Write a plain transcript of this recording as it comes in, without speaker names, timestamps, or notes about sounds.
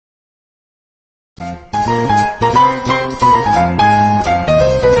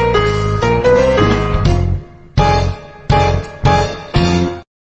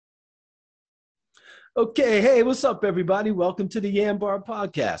Okay, hey, what's up, everybody? Welcome to the Yanbar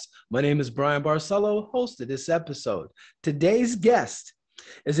Podcast. My name is Brian Barcelo, host of this episode. Today's guest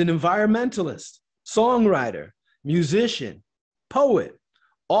is an environmentalist, songwriter, musician, poet,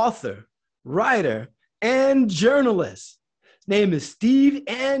 author, writer, and journalist. His name is Steve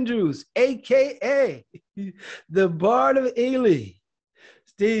Andrews, aka the Bard of Ely.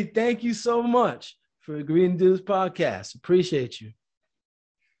 Steve, thank you so much for agreeing to do this podcast. Appreciate you.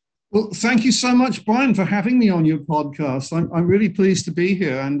 Well, thank you so much, Brian, for having me on your podcast. I'm really pleased to be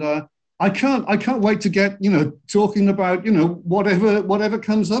here, and I can't wait to get talking about whatever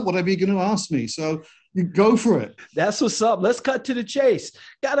comes up, whatever you're going to ask me. So you go for it. That's what's up. Let's cut to the chase.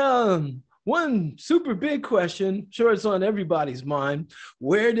 Got one super big question. Sure, it's on everybody's mind.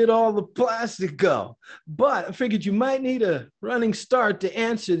 Where did all the plastic go? But I figured you might need a running start to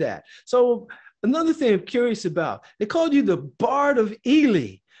answer that. So another thing I'm curious about, they called you the Bard of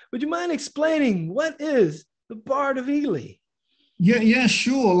Ely. Would you mind explaining what is the Bard of Ely? Yeah,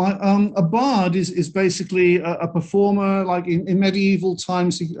 sure. A bard is basically a performer. Like in medieval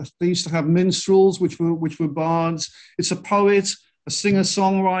times, they used to have minstrels, which were bards. It's a poet, a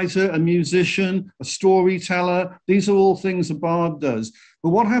singer-songwriter, a musician, a storyteller. These are all things a bard does. But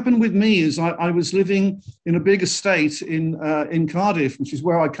what happened with me is I was living in a big estate in Cardiff, which is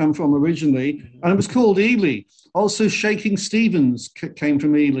where I come from originally, and it was called Ely. Also, Shaking Stevens came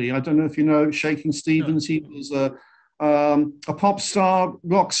from Ely. I don't know if you know Shaking Stevens. He was a pop star,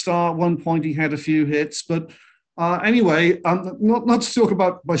 rock star. At one point, he had a few hits. But anyway, not to talk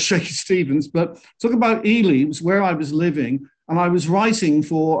about Shaking Stevens, but talk about Ely. It was where I was living, and I was writing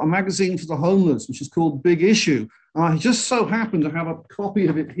for a magazine for the homeless, which is called Big Issue. And I just so happened to have a copy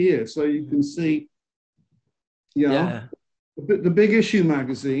of it here, so you can see, the Big Issue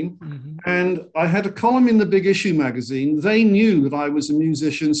magazine. Mm-hmm. And I had a column in the Big Issue magazine. They knew that I was a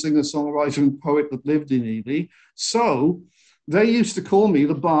musician, singer-songwriter, and poet that lived in Ely. So they used to call me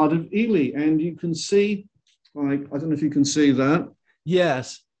the Bard of Ely. And you can see, I don't know if you can see that.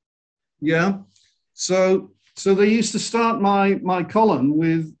 Yes. Yeah. So they used to start my column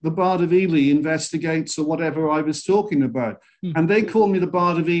with the Bard of Ely investigates or whatever I was talking about. Mm-hmm. And they called me the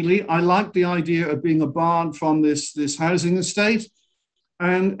Bard of Ely. I liked the idea of being a bard from this housing estate,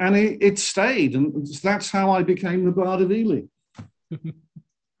 and it stayed. And that's how I became the Bard of Ely.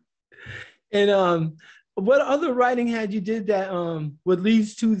 And what other writing had you did that would lead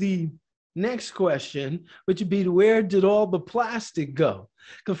to the next question, which would be, where did all the plastic go?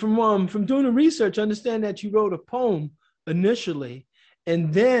 Because from doing the research, I understand that you wrote a poem initially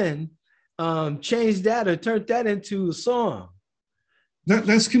and then changed that or turned that into a song.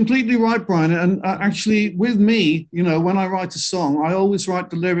 That's completely right, Brian. And actually, with me, when I write a song, I always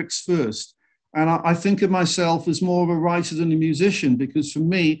write the lyrics first. And I think of myself as more of a writer than a musician, because for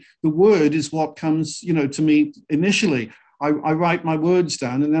me, the word is what comes, to me initially. I write my words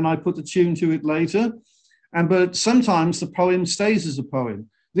down and then I put the tune to it later. But sometimes the poem stays as a poem.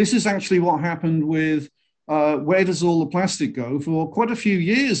 This is actually what happened with Where Does All the Plastic Go? For quite a few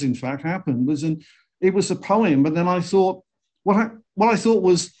years, in fact, happened. It was a poem, but then I thought, what I thought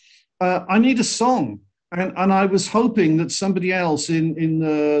was, I need a song. And I was hoping that somebody else in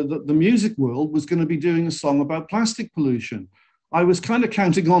the music world was going to be doing a song about plastic pollution. I was kind of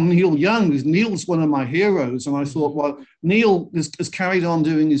counting on Neil Young, because Neil's one of my heroes. And I thought, well, Neil has carried on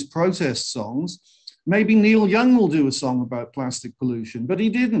doing his protest songs. Maybe Neil Young will do a song about plastic pollution, but he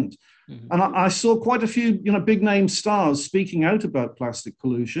didn't. Mm-hmm. And I saw quite a few, big name stars speaking out about plastic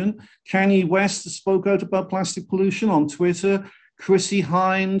pollution. Kanye West spoke out about plastic pollution on Twitter. Chrissy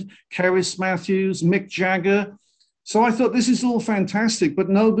Hind, Keris Matthews, Mick Jagger. So I thought, this is all fantastic, but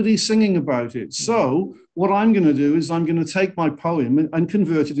nobody's singing about it. So what I'm going to do is I'm going to take my poem and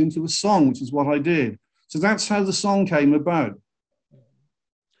convert it into a song, which is what I did. So that's how the song came about.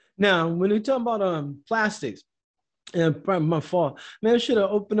 Now, when we talk about plastics, and probably my fault, man, I should have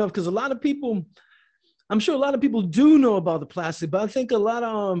opened up, because I'm sure a lot of people do know about the plastic, but I think a lot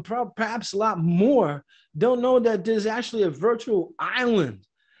of, perhaps a lot more, don't know that there's actually a virtual island.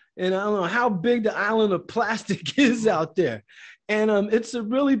 And I don't know how big the island of plastic is out there. And it's a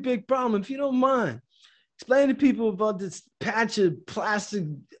really big problem. If you don't mind, explain to people about this patch of plastic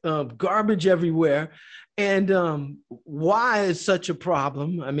garbage everywhere, and why it's such a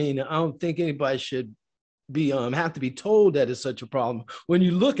problem. I mean, I don't think anybody should be have to be told that it's such a problem. When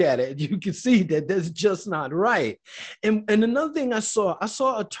you look at it, you can see that that's just not right. And another thing I saw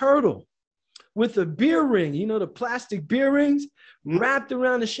a turtle with a beer ring, the plastic beer rings wrapped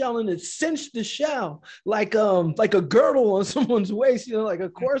around the shell, and it cinched the shell like a girdle on someone's waist, like a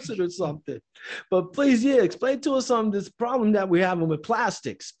corset or something. But please, explain to us on this problem that we're having with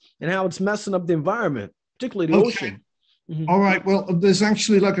plastics and how it's messing up the environment, particularly the ocean. Mm-hmm. All right. Well, there's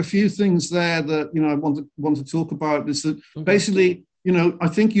actually like a few things there that I want to talk about. Is that basically, I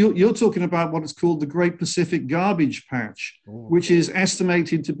think you're talking about what is called the Great Pacific Garbage Patch, which is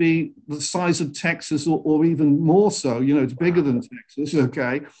estimated to be the size of Texas or even more so. It's bigger than Texas.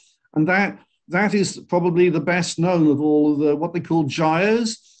 Okay, and that is probably the best known of all of the what they call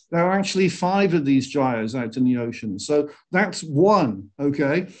gyres. There are actually 5 of these gyres out in the ocean. So that's one.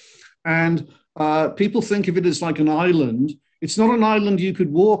 Okay, and people think of it as like an island. It's not an island you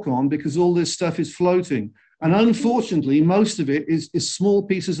could walk on because all this stuff is floating. And unfortunately, most of it is small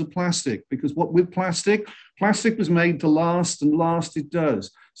pieces of plastic, because with plastic was made to last, and last it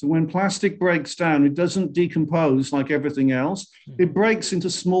does. So when plastic breaks down, it doesn't decompose like everything else. It breaks into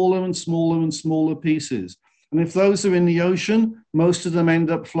smaller and smaller and smaller pieces. And if those are in the ocean, most of them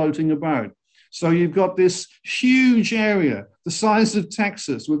end up floating about. So you've got this huge area, the size of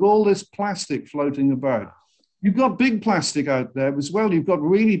Texas, with all this plastic floating about. You've got big plastic out there as well. You've got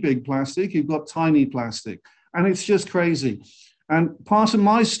really big plastic. You've got tiny plastic. And it's just crazy. And part of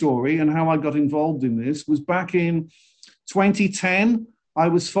my story and how I got involved in this was back in 2010. I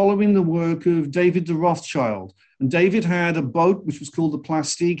was following the work of David de Rothschild. And David had a boat which was called the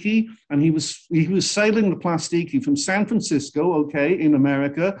Plastiki. And he was sailing the Plastiki from San Francisco, in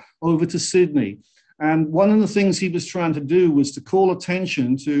America, over to Sydney. And one of the things he was trying to do was to call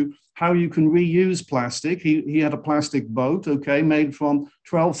attention to how you can reuse plastic. He had a plastic boat, made from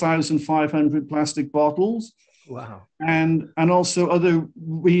 12,500 plastic bottles. Wow. And also other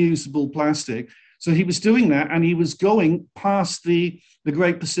reusable plastic. So he was doing that, and he was going past the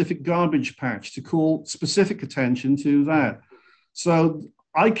Great Pacific Garbage Patch to call specific attention to that. So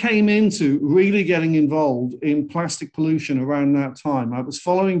I came into really getting involved in plastic pollution around that time. I was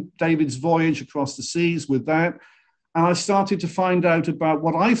following David's voyage across the seas with that. And I started to find out about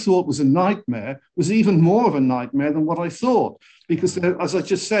what I thought was a nightmare was even more of a nightmare than what I thought. Because as I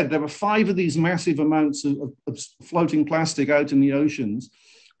just said, there were 5 of these massive amounts of floating plastic out in the oceans.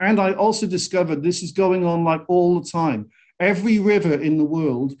 And I also discovered this is going on like all the time. Every river in the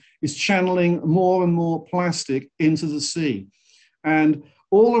world is channeling more and more plastic into the sea. And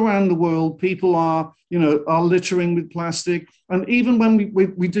all around the world, people are littering with plastic. And even when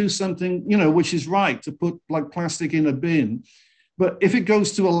we do something, which is right to put like plastic in a bin, but if it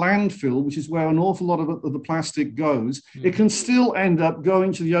goes to a landfill, which is where an awful lot of the plastic goes, it can still end up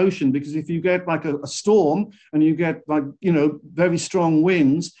going to the ocean, because if you get like a storm and you get like, very strong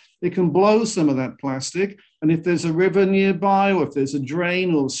winds, it can blow some of that plastic. And if there's a river nearby, or if there's a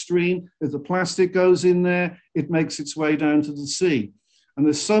drain or a stream, if the plastic goes in there, it makes its way down to the sea. And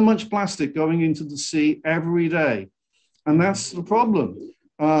there's so much plastic going into the sea every day. And that's the problem.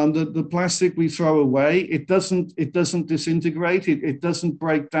 The plastic we throw away, it doesn't disintegrate. It doesn't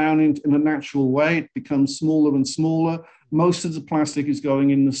break down in a natural way. It becomes smaller and smaller. Most of the plastic is going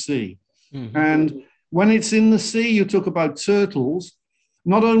in the sea. Mm-hmm. And when it's in the sea, you talk about turtles.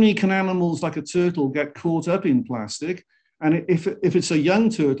 Not only can animals like a turtle get caught up in plastic, and if it's a young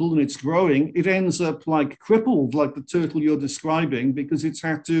turtle and it's growing, it ends up like crippled, like the turtle you're describing, because it's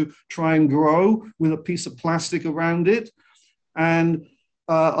had to try and grow with a piece of plastic around it. And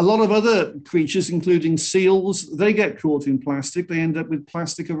a lot of other creatures, including seals, they get caught in plastic. They end up with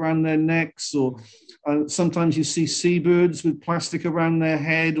plastic around their necks, or sometimes you see seabirds with plastic around their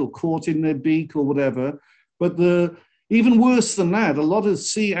head or caught in their beak or whatever. But even worse than that, a lot of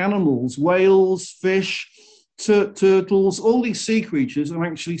sea animals, whales, fish, turtles, all these sea creatures are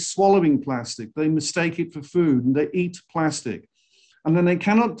actually swallowing plastic. They mistake it for food and they eat plastic. And then they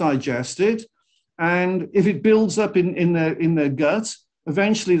cannot digest it. And if it builds up in their gut,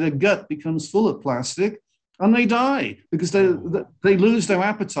 eventually their gut becomes full of plastic and they die, because they lose their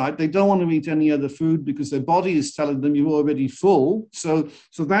appetite. They don't want to eat any other food because their body is telling them you're already full. So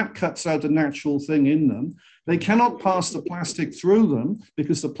that cuts out a natural thing in them. They cannot pass the plastic through them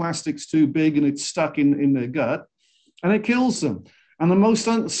because the plastic's too big and it's stuck in their gut, and it kills them. And the most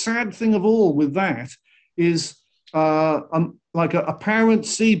sad thing of all with that is like a parent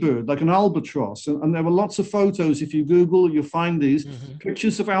seabird, like an albatross. And there are lots of photos. If you Google, you'll find these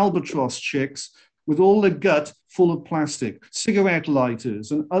pictures of albatross chicks with all their gut full of plastic, cigarette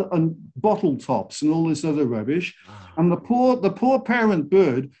lighters and bottle tops and all this other rubbish. And the poor parent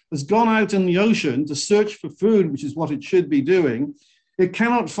bird has gone out in the ocean to search for food, which is what it should be doing. It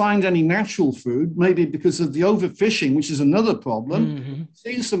cannot find any natural food, maybe because of the overfishing, which is another problem. Mm-hmm.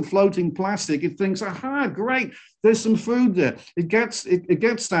 Sees some floating plastic, it thinks, aha, great, there's some food there. It gets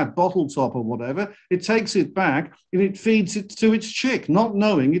that bottle top or whatever, it takes it back and it feeds it to its chick, not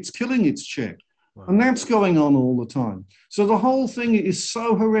knowing it's killing its chick. Wow. And that's going on all the time. So the whole thing is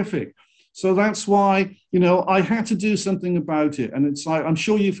so horrific. So that's why, I had to do something about it. And it's like, I'm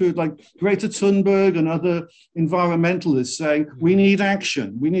sure you've heard like Greta Thunberg and other environmentalists saying, we need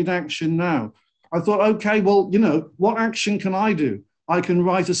action now. I thought, okay, well, what action can I do? I can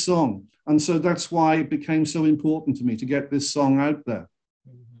write a song. And so that's why it became so important to me to get this song out there.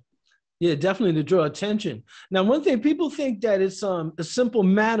 Yeah, definitely to draw attention. Now, one thing, people think that it's a simple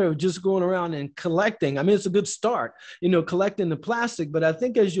matter of just going around and collecting. I mean, it's a good start, collecting the plastic. But I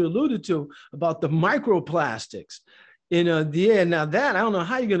think, as you alluded to, about the microplastics in the air. Now that, I don't know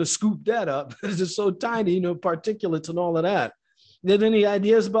how you're going to scoop that up. It's just so tiny, particulates and all of that. There any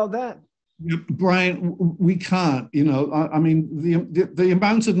ideas about that? Brian, we can't, I mean, the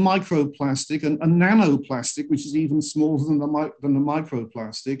amount of microplastic and nanoplastic, which is even smaller than the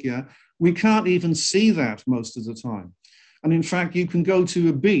microplastic, yeah, we can't even see that most of the time. And in fact, you can go to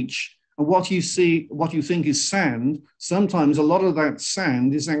a beach and what you think is sand, sometimes a lot of that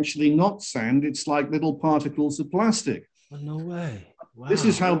sand is actually not sand, it's like little particles of plastic. Oh, no way. Wow. This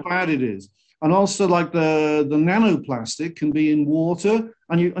is how bad it is. And also, like the nanoplastic can be in water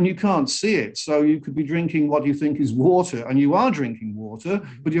and you can't see it. So you could be drinking what you think is water, and you are drinking water,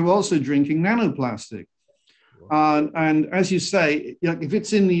 but you're also drinking nanoplastic. And as you say, if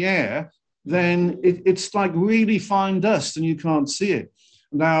it's in the air, then it's like really fine dust and you can't see it.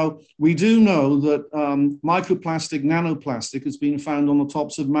 Now, we do know that microplastic, nanoplastic has been found on the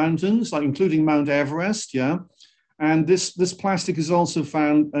tops of mountains, like including Mount Everest, yeah. And this plastic is also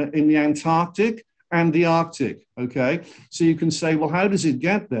found in the Antarctic and the Arctic, okay? So you can say, well, how does it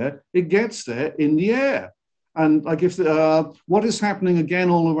get there? It gets there in the air. And like what is happening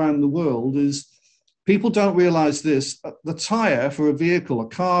again all around the world is people don't realize this. The tire for a vehicle, a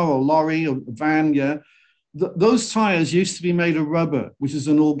car or lorry or a van, yeah, those tires used to be made of rubber, which is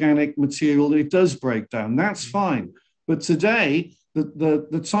an organic material. It does break down. That's fine. But today,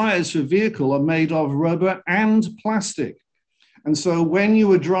 the tires for a vehicle are made of rubber and plastic. And so when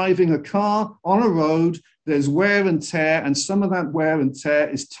you are driving a car on a road, there's wear and tear, and some of that wear and tear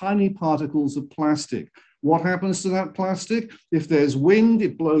is tiny particles of plastic. What happens to that plastic? If there's wind,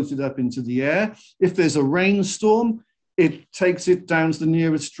 it blows it up into the air. If there's a rainstorm, it takes it down to the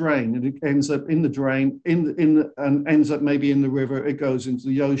nearest drain, and it ends up in the drain, and ends up maybe in the river. It goes into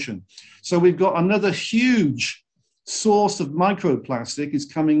the ocean. So we've got another huge source of microplastic is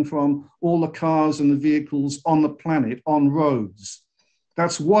coming from all the cars and the vehicles on the planet on roads.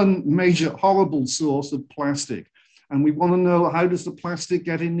 That's one major horrible source of plastic. And we want to know, how does the plastic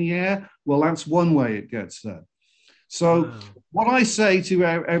get in the air? Well, that's one way it gets there. So what I say to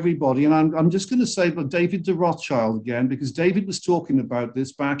everybody, and I'm just going to say about David de Rothschild again, because David was talking about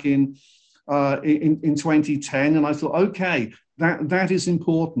this back in 2010, and I thought, okay, that is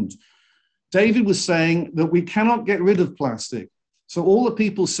important. David was saying that we cannot get rid of plastic. So all the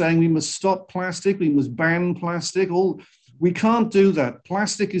people saying we must stop plastic, we must ban plastic, we can't do that.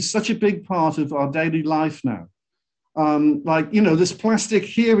 Plastic is such a big part of our daily life now. This plastic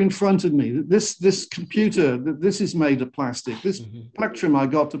here in front of me, this computer, this is made of plastic. This plectrum I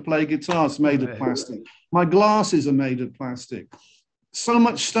got to play guitar is made of plastic. My glasses are made of plastic. So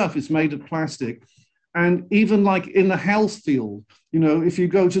much stuff is made of plastic. And even like in the health field, if you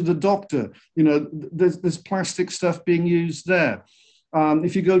go to the doctor, there's plastic stuff being used there.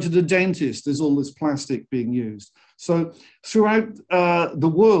 If you go to the dentist, there's all this plastic being used. So throughout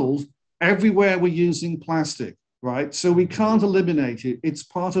the world, everywhere we're using plastic, right? So we can't eliminate it. It's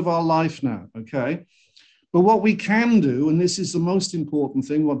part of our life now, okay? But what we can do, and this is the most important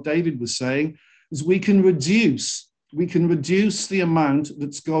thing, what David was saying, is we can reduce the amount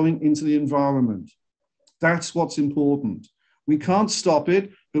that's going into the environment. That's what's important. We can't stop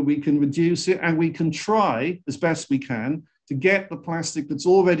it, but we can reduce it, and we can try as best we can to get the plastic that's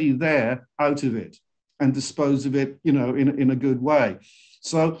already there out of it and dispose of it, in a good way.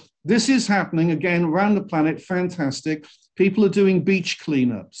 So this is happening again around the planet. Fantastic. People are doing beach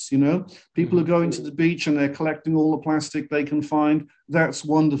cleanups, People are going to the beach and they're collecting all the plastic they can find. That's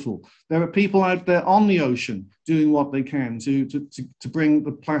wonderful. There are people out there on the ocean doing what they can to bring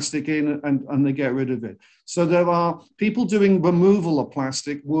the plastic in and they get rid of it. So there are people doing removal of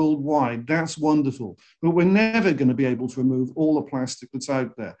plastic worldwide. That's wonderful. But we're never going to be able to remove all the plastic that's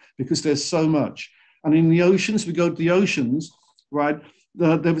out there because there's so much. And in the oceans, we go to the oceans, right?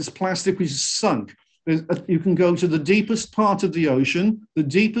 There is plastic which is sunk. You can go to the deepest part of the ocean, the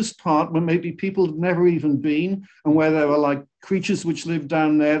deepest part where maybe people have never even been, and where there are like creatures which live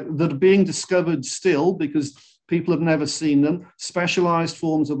down there that are being discovered still because people have never seen them, specialized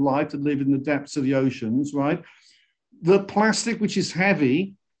forms of life that live in the depths of the oceans, right? The plastic, which is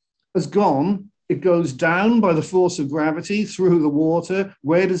heavy, has gone. It goes down by the force of gravity through the water.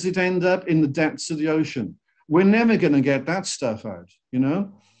 Where does it end up? In the depths of the ocean. We're never going to get that stuff out, you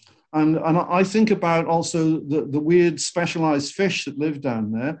know? And I think about also the weird specialized fish that live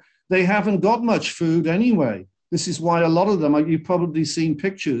down there. They haven't got much food anyway. This is why a lot of them, you've probably seen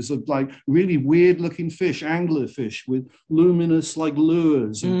pictures of like really weird looking fish, anglerfish with luminous like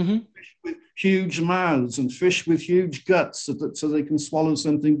lures, and fish with huge mouths, and fish with huge guts so they can swallow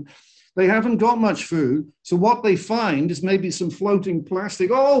something. They haven't got much food. So what they find is maybe some floating plastic.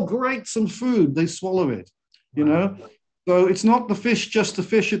 Oh, great, some food. They swallow it, you know? So it's not the fish, just the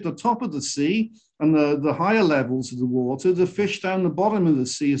fish at the top of the sea and the higher levels of the water. The fish down the bottom of the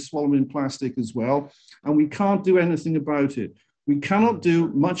sea is swallowing plastic as well. And we can't do anything about it. We cannot do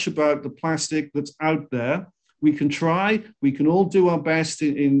much about the plastic that's out there. We can try, we can all do our best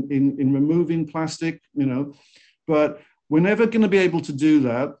in removing plastic, you know, but we're never going to be able to do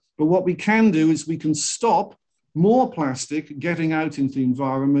that. But what we can do is we can stop more plastic getting out into the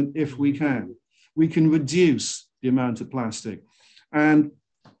environment if we can. We can reduce the amount of plastic. And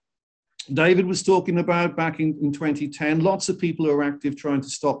David was talking about back in 2010, lots of people who are active trying to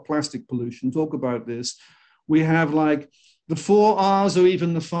stop plastic pollution talk about this. We have like the 4 R's or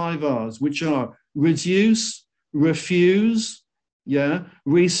even the 5 R's, which are reduce, refuse, yeah,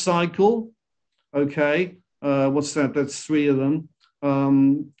 recycle, okay, what's that? That's 3 of them.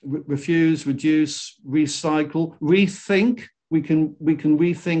 Refuse, reduce, recycle, rethink. We can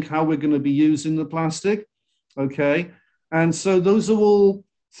rethink how we're going to be using the plastic, okay? And so those are all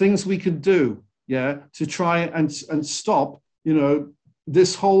things we could do, yeah, to try and stop, you know,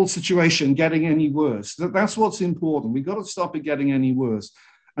 this whole situation getting any worse. That's what's important. We've got to stop it getting any worse.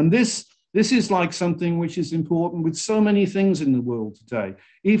 And this is like something which is important with so many things in the world today,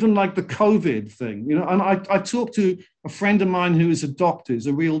 even like the COVID thing, you know. And I talked to a friend of mine who is a doctor, is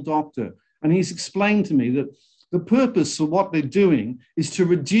a real doctor, and he's explained to me that the purpose of what they're doing is to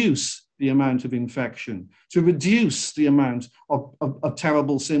reduce the amount of infection, to reduce the amount of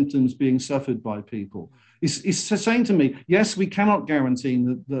terrible symptoms being suffered by people. He's saying to me, yes, we cannot guarantee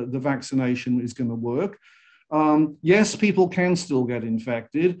that the vaccination is going to work. Yes, people can still get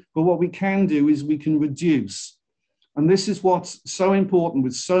infected, but what we can do is we can reduce. And this is what's so important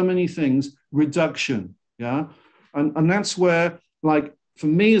with so many things, reduction, yeah? And that's where, like, for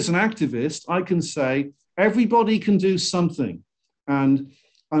me as an activist, I can say, everybody can do something. And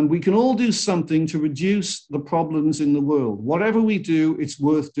we can all do something to reduce the problems in the world. Whatever we do, it's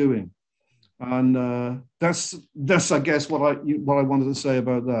worth doing. And that's I guess what I wanted to say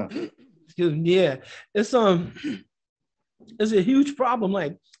about that. Yeah, it's a huge problem.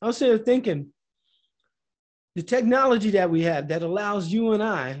 Like I was sitting thinking, the technology that we have that allows you and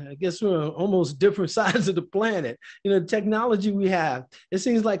I guess we're on almost different sides of the planet. You know, the technology we have, it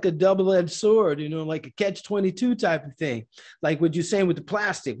seems like a double-edged sword, you know, like a catch-22 type of thing. Like what you're saying with the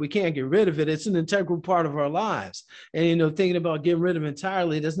plastic, we can't get rid of it. It's an integral part of our lives. And, you know, thinking about getting rid of it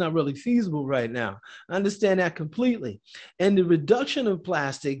entirely, that's not really feasible right now. I understand that completely. And the reduction of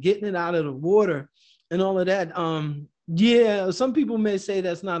plastic, getting it out of the water and all of that, yeah, some people may say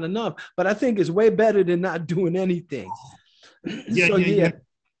that's not enough, but I think it's way better than not doing anything. Yeah, so, yeah.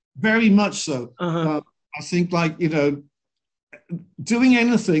 Very much so. I think, like, you know, doing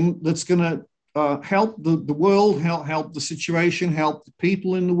anything that's going to help the world, help the situation, help the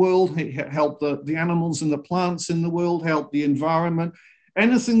people in the world, help the animals and the plants in the world, help the environment.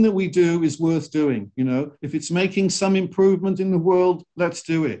 Anything that we do is worth doing. You know, if it's making some improvement in the world, let's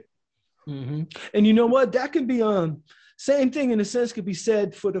do it. Mm-hmm. And you know what? That could be same thing in a sense could be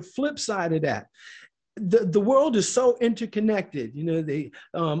said for the flip side of that. The world is so interconnected, you know,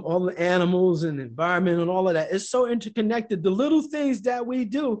 all the animals and the environment and all of that is so interconnected. The little things that we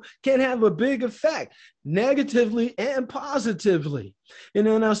do can have a big effect negatively and positively. You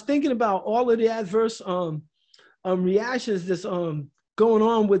know, and I was thinking about all of the adverse reactions that's going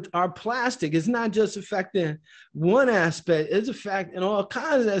on with our plastic. It's not just affecting one aspect, it's affecting all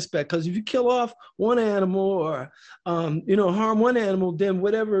kinds of aspects. Because if you kill off one animal or, you know, harm one animal, then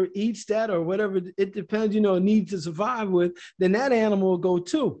whatever eats that or whatever, it depends, you know, needs to survive with, then that animal will go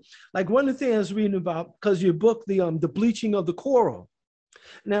too. Like one of the things I was reading about, because your book, the bleaching of the coral.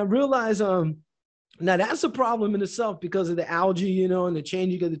 Now I realize Now that's a problem in itself because of the algae, you know, and the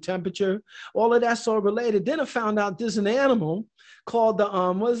changing of the temperature. All of that's all related. Then I found out there's an animal called the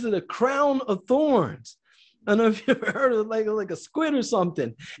what is it, a crown of thorns. I don't know if you ever heard of like a squid or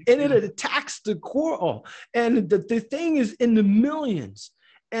something, and it attacks the coral, and the thing is in the millions.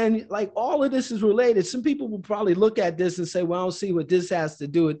 And like all of this is related. Some people will probably look at this and say, well, I don't see what this has to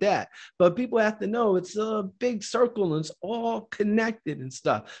do with that. But people have to know it's a big circle and it's all connected and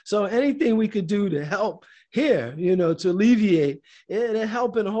stuff. So anything we could do to help here, you know, to alleviate, it'll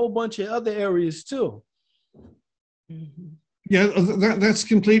help in a whole bunch of other areas too. Mm-hmm. Yeah, that's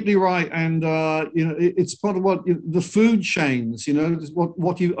completely right. And, you know, it's part of what the food chains, you know,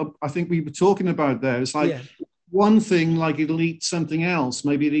 what you, I think we were talking about there. It's like, one thing, like it'll eat something else.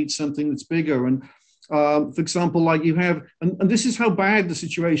 Maybe it eats something that's bigger. And for example, like you have, and this is how bad the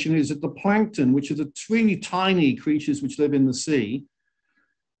situation is, that the plankton, which are the really tiny creatures which live in the sea,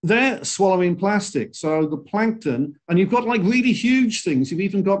 they're swallowing plastic. So the plankton, and you've got like really huge things. You've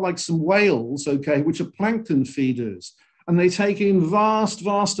even got like some whales, okay, which are plankton feeders. And they take in vast,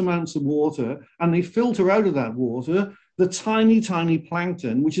 vast amounts of water, and they filter out of that water the tiny, tiny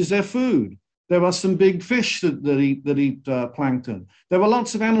plankton, which is their food. There are some big fish that eat plankton. There are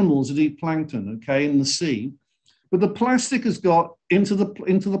lots of animals that eat plankton, okay, in the sea. But the plastic has got into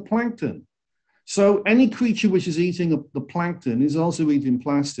the plankton. So any creature which is eating the plankton is also eating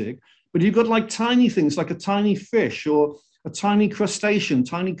plastic. But you've got like tiny things, like a tiny fish or a tiny crustacean,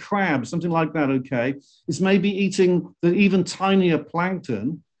 tiny crab, something like that, okay, is maybe eating the even tinier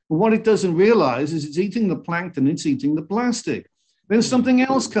plankton. But what it doesn't realize is it's eating the plankton, it's eating the plastic. Then something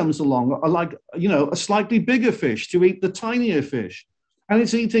else comes along, like, you know, a slightly bigger fish to eat the tinier fish. And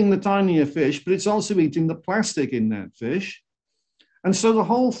it's eating the tinier fish, but it's also eating the plastic in that fish. And so the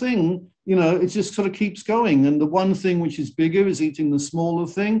whole thing, you know, it just sort of keeps going. And the one thing which is bigger is eating the smaller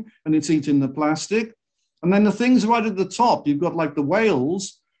thing, and it's eating the plastic. And then the things right at the top, you've got like the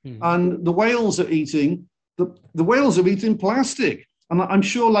whales, and the whales are eating, the whales are eating plastic. And I'm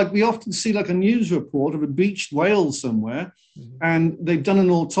sure, like, we often see like a news report of a beached whale somewhere, and they've done an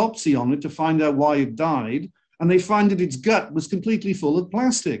autopsy on it to find out why it died. And they find that its gut was completely full of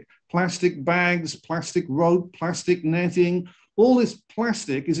plastic bags, plastic rope, plastic netting. All this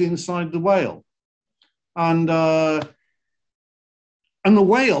plastic is inside the whale. And the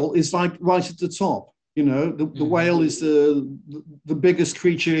whale is like right at the top. You know, the whale is the biggest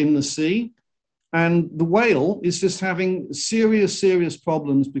creature in the sea. And the whale is just having serious, serious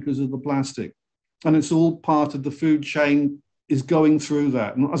problems because of the plastic. And it's all part of the food chain is going through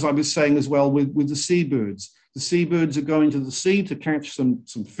that. And as I was saying as well with the seabirds are going to the sea to catch some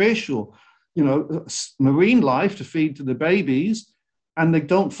fish or, you know, marine life to feed to the babies. And they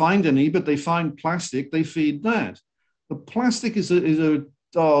don't find any, but they find plastic, they feed that. The plastic is a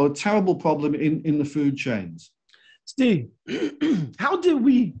terrible problem in the food chains. Steve, how did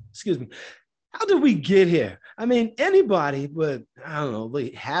we get here? I mean, anybody but, I don't know,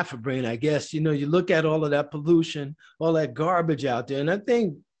 like half a brain, I guess, you know, you look at all of that pollution, all that garbage out there, and I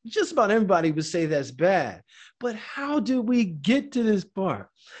think just about everybody would say that's bad. But how do we get to this part?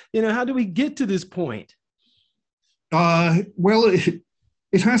 You know, how do we get to this point? Well,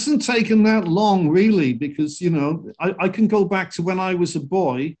 it hasn't taken that long, really, because, you know, I can go back to when I was a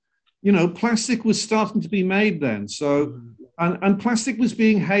boy. You know, plastic was starting to be made then. So, and plastic was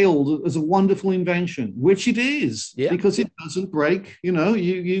being hailed as a wonderful invention, which it is, because it doesn't break. You know,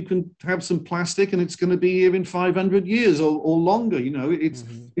 you can have some plastic and it's going to be here in 500 years or longer. You know,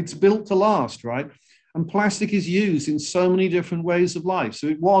 it's built to last, right? And plastic is used in so many different ways of life. So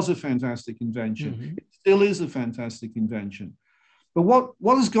it was a fantastic invention. It still is a fantastic invention. But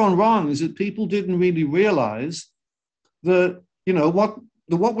what has gone wrong is that people didn't really realize that, you know,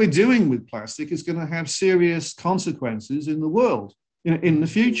 what we're doing with plastic is going to have serious consequences in the world, in the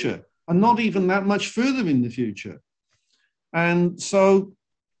future, and not even that much further in the future. And so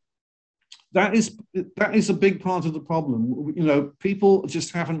that is a big part of the problem. You know, people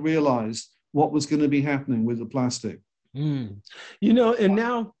just haven't realized what was going to be happening with the plastic. You know, and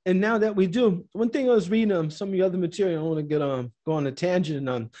now that we do, one thing I was reading some of your other material, I want to go on a tangent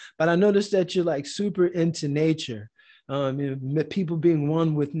on, but I noticed that you're like super into nature. People being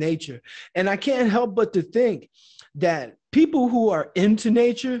one with nature. And I can't help but to think that people who are into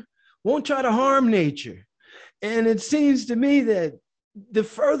nature won't try to harm nature. And it seems to me that the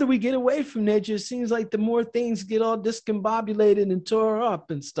further we get away from nature, it seems like the more things get all discombobulated and tore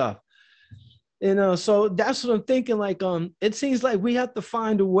up and stuff. You know, so that's what I'm thinking. Like, it seems like we have to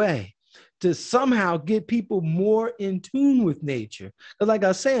find a way to somehow get people more in tune with nature. Because like I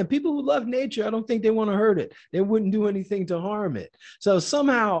was saying, people who love nature, I don't think they want to hurt it. They wouldn't do anything to harm it. So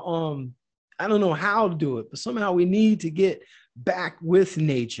somehow, I don't know how to do it, but somehow we need to get back with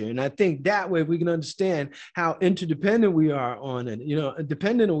nature. And I think that way we can understand how interdependent we are on it,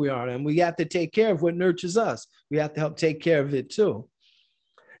 dependent we are. And we have to take care of what nurtures us. We have to help take care of it too.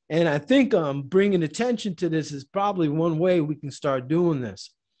 And I think bringing attention to this is probably one way we can start doing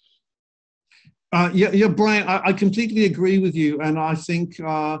this. Yeah, Brian, I completely agree with you. And I think,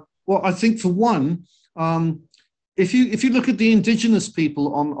 I think for one, if you look at the indigenous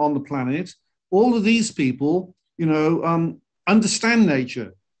people on the planet, all of these people, understand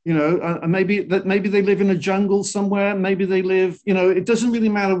nature, and maybe they live in a jungle somewhere. Maybe they live, it doesn't really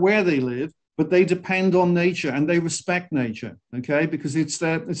matter where they live, but they depend on nature and they respect nature. Okay, because it's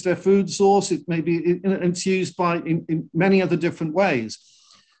their food source. It's used in many other different ways.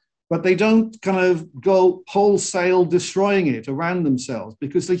 But they don't kind of go wholesale destroying it around themselves,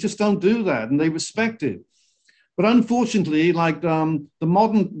 because they just don't do that, and they respect it. But unfortunately, like the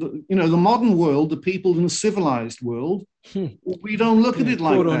modern world, the people in the civilized world, we don't look at it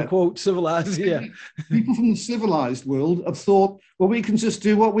like quote that. Unquote civilized, yeah. People from the civilized world have thought, well, we can just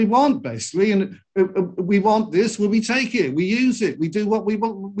do what we want, basically, and we want this, well, we take it, we use it, we do what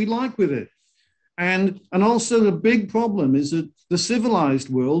we like with it. And also the big problem is that the civilized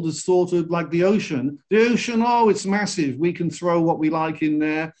world is thought of like the ocean. The ocean, oh, it's massive. We can throw what we like in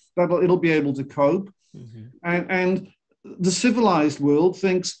there. It'll be able to cope. Mm-hmm. And the civilized world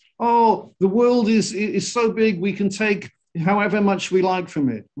thinks, oh, the world is so big, we can take however much we like from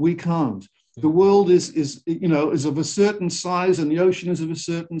it. We can't. The world is of a certain size, and the ocean is of a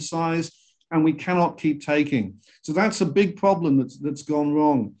certain size, and we cannot keep taking. So that's a big problem that's gone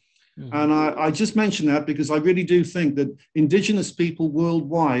wrong. Mm-hmm. And I just mention that because I really do think that indigenous people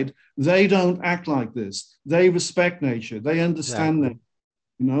worldwide, they don't act like this. They respect nature. They understand that,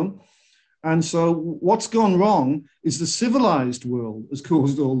 And so what's gone wrong is the civilized world has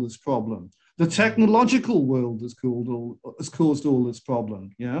caused all this problem. The technological world has caused all this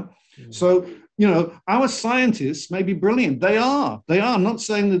problem. Yeah. Mm-hmm. So, our scientists may be brilliant. They are. I'm not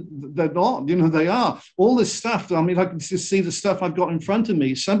saying that they're not, they are. All this stuff, I mean, I can just see the stuff I've got in front of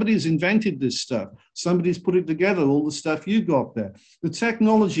me. Somebody's invented this stuff. Somebody's put it together, all the stuff you got there. The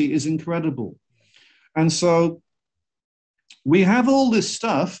technology is incredible. And so we have all this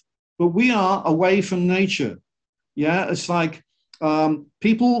stuff, but we are away from nature. Yeah, it's like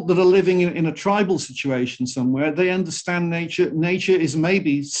people that are living in a tribal situation somewhere, they understand nature. Nature is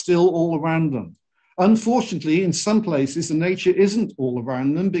maybe still all around them. Unfortunately, in some places, the nature isn't all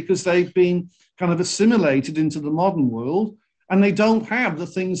around them because they've been kind of assimilated into the modern world, and they don't have the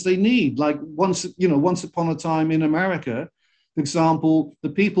things they need. Like once upon a time in America, for example, the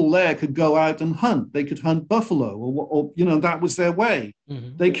people there could go out and hunt. They could hunt buffalo, or that was their way.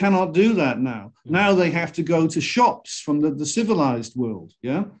 Mm-hmm. They cannot do that now. Mm-hmm. Now they have to go to shops from the civilized world.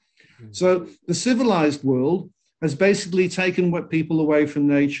 Yeah. Mm-hmm. So the civilized world has basically taken what people away from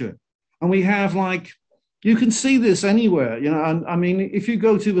nature. And we have you can see this anywhere, and I mean, if you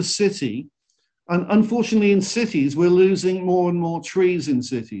go to a city, and unfortunately in cities, we're losing more and more trees in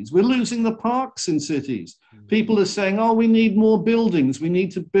cities. We're losing the parks in cities. People are saying, oh, we need more buildings. We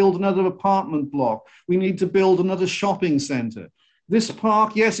need to build another apartment block. We need to build another shopping center. This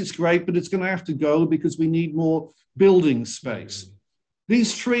park, yes, it's great, but it's going to have to go because we need more building space.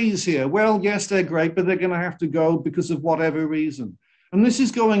 These trees here, well, yes, they're great, but they're going to have to go because of whatever reason. And this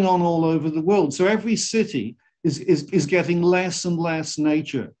is going on all over the world. So every city is getting less and less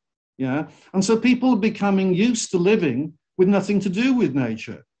nature. Yeah. And so people are becoming used to living with nothing to do with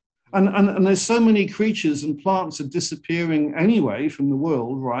nature. And there's so many creatures and plants are disappearing anyway from the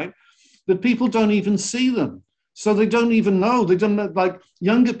world, right? That people don't even see them. So they don't even know. They don't know, like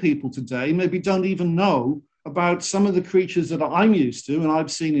younger people today maybe don't even know about some of the creatures that I'm used to and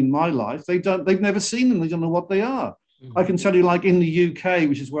I've seen in my life. They've never seen them. They don't know what they are. Mm-hmm. I can tell you, like in the UK,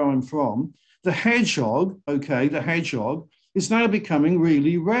 which is where I'm from, the hedgehog is now becoming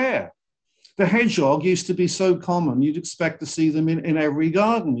really rare. The hedgehog used to be so common, you'd expect to see them in every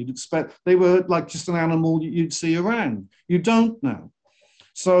garden. You'd expect they were like just an animal you'd see around. You don't now.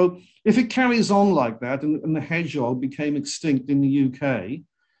 So if it carries on like that and the hedgehog became extinct in the UK,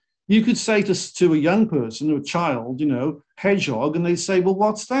 you could say to a young person or a child, hedgehog, and they say, well,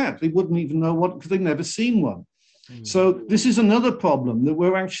 what's that? They wouldn't even know what, because they've never seen one. Mm. So this is another problem, that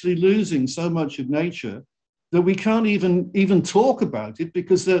we're actually losing so much of nature that we can't even talk about it,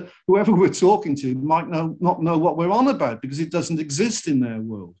 because whoever we're talking to might not know what we're on about, because it doesn't exist in their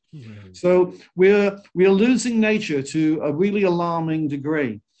world. Mm-hmm. So we're losing nature to a really alarming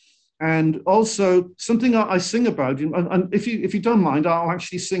degree. And also something I sing about, and if you don't mind, I'll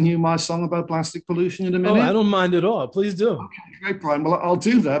actually sing you my song about plastic pollution in a minute. Oh, I don't mind at all. Please do. Okay, great, Brian. Well, I'll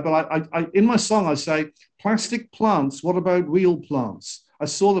do that. But I in my song, I say, plastic plants, what about real plants? I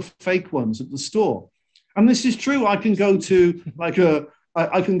saw the fake ones at the store. And this is true. I can go to like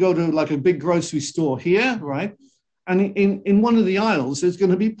a big grocery store here, right? And in one of the aisles, there's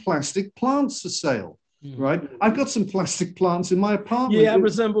going to be plastic plants for sale. Right, I've got some plastic plants in my apartment. Yeah, I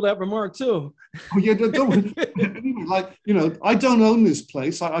resemble that remark too. Oh yeah, don't. Anyway, like I don't own this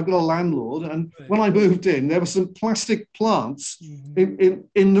place. I've got a landlord, and when I moved in, there were some plastic plants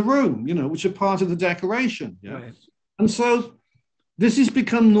in the room, which are part of the decoration. Yeah, right. And so this has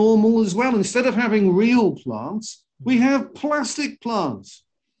become normal as well. Instead of having real plants, we have plastic plants,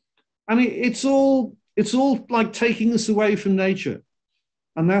 and it's all like taking us away from nature,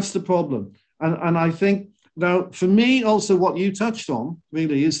 and that's the problem. And I think now, for me, also what you touched on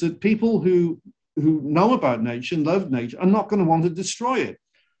really is that people who know about nature and love nature are not going to want to destroy it.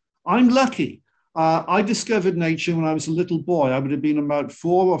 I'm lucky. I discovered nature when I was a little boy. I would have been about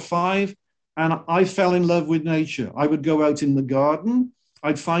 4 or 5, and I fell in love with nature. I would go out in the garden.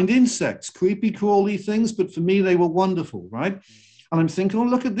 I'd find insects, creepy, crawly things, but for me, they were wonderful, right? And I'm thinking, oh,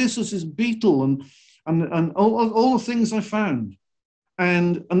 look at this beetle and all the things I found.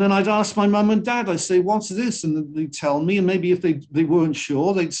 And then I'd ask my mum and dad, I'd say, what's this? And they'd tell me, and maybe if they weren't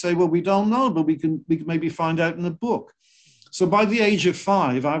sure, they'd say, well, we don't know, but we can maybe find out in a book. So by the age of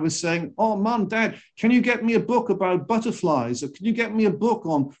 5, I was saying, oh, Mum, Dad, can you get me a book about butterflies? Or can you get me a book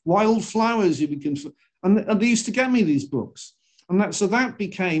on wild flowers? And they used to get me these books. And so that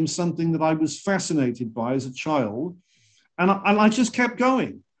became something that I was fascinated by as a child. And I just kept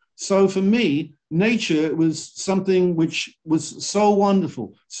going. So for me, nature was something which was so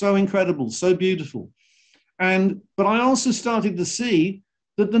wonderful, so incredible, so beautiful. But I also started to see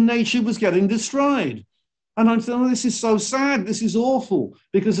that the nature was getting destroyed. And I'm thinking, oh, this is so sad, this is awful.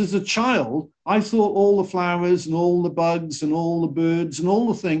 Because as a child, I thought all the flowers and all the bugs and all the birds and all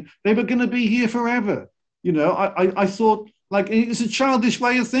the things, they were going to be here forever. I thought, like, it's a childish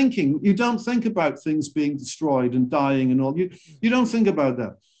way of thinking. You don't think about things being destroyed and dying and all. You don't think about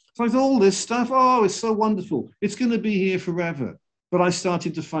that. So I thought, all this stuff, oh, it's so wonderful. It's going to be here forever. But I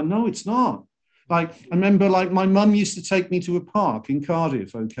started to find, no, it's not. Like, I remember, like, my mum used to take me to a park in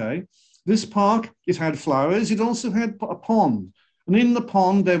Cardiff, okay? This park, it had flowers. It also had a pond. And in the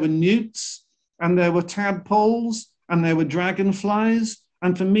pond, there were newts, and there were tadpoles, and there were dragonflies.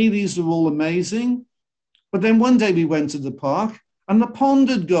 And for me, these were all amazing. But then one day we went to the park, and the pond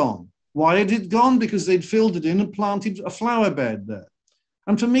had gone. Why had it gone? Because they'd filled it in and planted a flower bed there.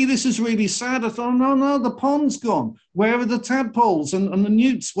 And for me, this is really sad. I thought, no, the pond's gone. Where are the tadpoles and the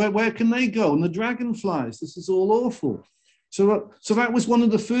newts? Where can they go? And the dragonflies? This is all awful. So that was one of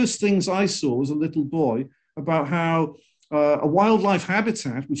the first things I saw as a little boy about how a wildlife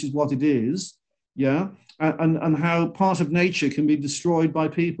habitat, which is what it is, yeah, and how part of nature can be destroyed by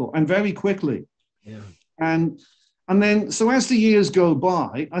people, and very quickly. Yeah. And then, so as the years go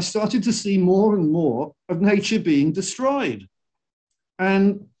by, I started to see more and more of nature being destroyed.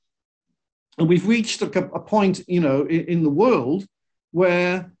 And we've reached a point, in the world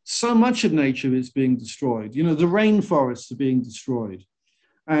where so much of nature is being destroyed. The rainforests are being destroyed,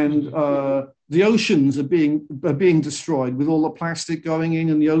 and the oceans are being destroyed with all the plastic going in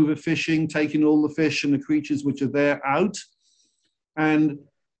and the overfishing, taking all the fish and the creatures which are there out. And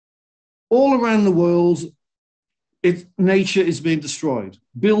all around the world, nature is being destroyed.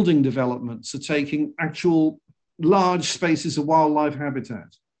 Building developments are taking actual large spaces of wildlife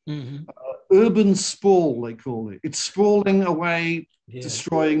habitat. Urban sprawl, they call it. It's sprawling away,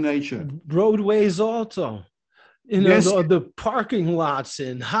 destroying nature. Roadways also. Yes. The parking lots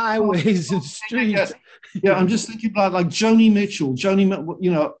and highways and streets. Yeah, I'm just thinking about like Joni Mitchell.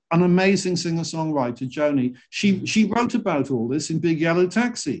 An amazing singer-songwriter, Joni. She wrote about all this in Big Yellow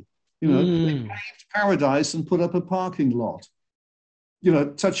Taxi. They paved paradise and put up a parking lot.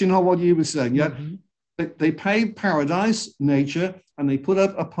 Touching on what you were saying, yeah. They paved paradise, nature, and they put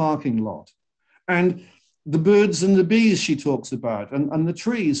up a parking lot. And the birds and the bees she talks about, and the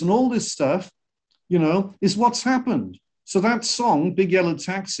trees and all this stuff, is what's happened. So that song, Big Yellow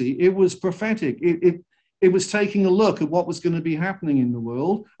Taxi, it was prophetic. It was taking a look at what was going to be happening in the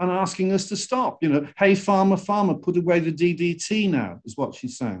world and asking us to stop. Hey, farmer, farmer, put away the DDT now, is what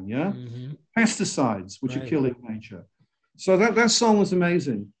she's saying, yeah? Pesticides, which are killing nature. So that song was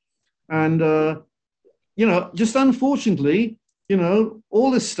amazing. And, just unfortunately,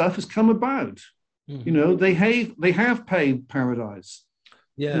 all this stuff has come about. They have paved paradise.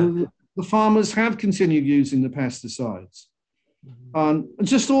 Yeah. The farmers have continued using the pesticides.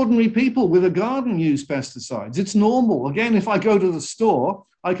 Just ordinary people with a garden use pesticides. It's normal. Again, if I go to the store,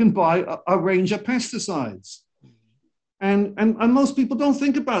 I can buy a range of pesticides. And most people don't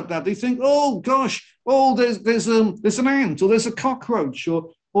think about that. They think, oh gosh, oh there's an ant, or there's a cockroach,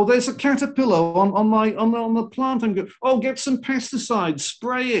 or there's a caterpillar on the plant. And go, oh, get some pesticides,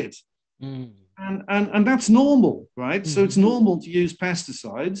 spray it. And that's normal, right? So it's normal to use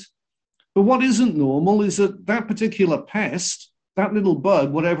pesticides. But what isn't normal is that particular pest, that little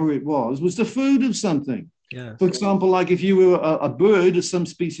bug, whatever it was the food of something. Yeah. For example, like if you were a bird, or some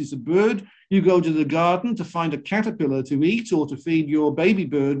species of bird, you go to the garden to find a caterpillar to eat or to feed your baby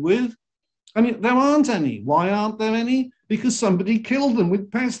bird with. I mean, there aren't any. Why aren't there any? Because somebody killed them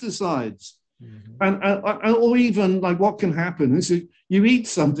with pesticides. Or even like what can happen is you eat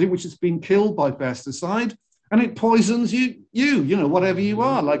something which has been killed by pesticide, and it poisons you know, whatever you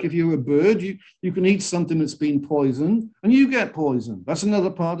are. Like if you're a bird, you can eat something that's been poisoned and you get poisoned. That's another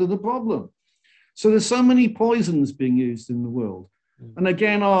part of the problem. So there's so many poisons being used in the world. And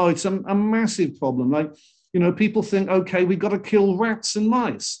again, it's a massive problem. Like, you know, people think, okay, we've got to kill rats and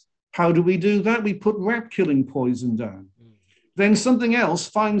mice. How do we do that? We put rat killing poison down. Then something else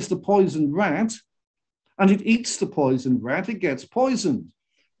finds the poisoned rat and it eats the poisoned rat, it gets poisoned.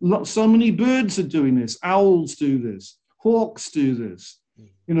 So many birds are doing this. Owls do this. Hawks do this.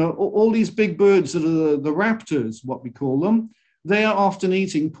 You know, all these big birds that are the raptors, what we call them, they are often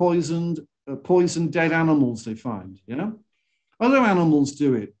eating poisoned dead animals they find, you know? Other animals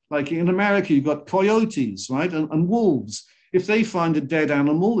do it. Like in America, you've got coyotes, right? And wolves. If they find a dead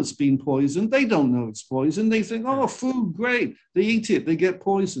animal that's been poisoned, they don't know it's poison. They think, oh, food, great. They eat it, they get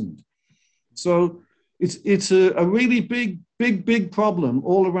poisoned. So it's a really big problem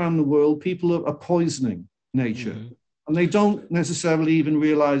all around the world. People are poisoning nature. And they don't necessarily even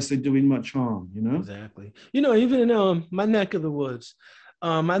realize they're doing much harm, you know? Exactly. You know, even in my neck of the woods,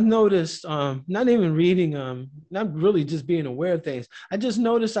 I've noticed, not even reading, not really just being aware of things. I just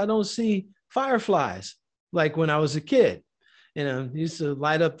noticed I don't see fireflies like when I was a kid. You know, used to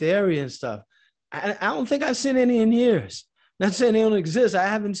light up the area and stuff. I don't think I've seen any in years. Not saying they don't exist. I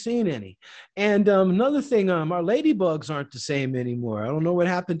haven't seen any. And another thing, our ladybugs aren't the same anymore. I don't know what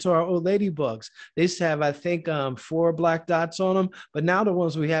happened to our old ladybugs. They used to have, I think, 4 black dots on them. But now the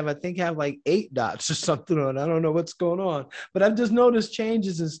ones we have, I think, have like 8 dots or something on. I don't know what's going on. But I've just noticed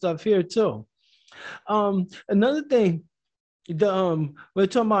changes and stuff here too. Another thing, we're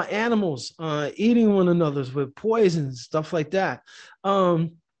talking about animals eating one another with poison, stuff like that. The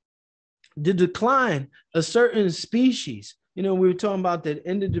decline of certain species. You know, we were talking about the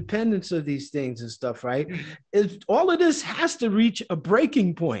interdependence of these things and stuff, right? All of this has to reach a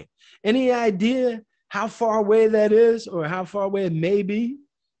breaking point. Any idea how far away that is or how far away it may be?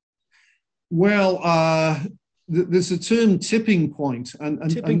 Well, there's a term tipping point. And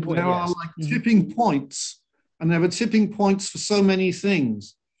there are like tipping points. And there are tipping points for so many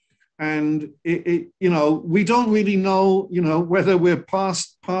things. And, you know, we don't really know, you know, whether we're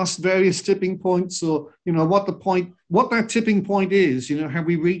past various tipping points or, you know, what that tipping point is, you know, have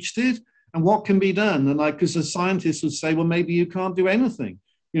we reached it and what can be done? And like, because the scientists would say, well, maybe you can't do anything.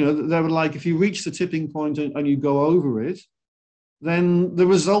 You know, they were like, if you reach the tipping point and you go over it, then the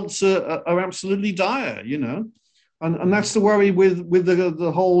results are absolutely dire, you know. And that's the worry with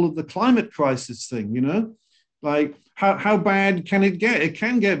the whole of the climate crisis thing, you know. Like, how bad can it get? It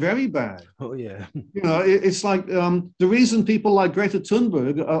can get very bad. Oh, yeah. You know, it's like the reason people like Greta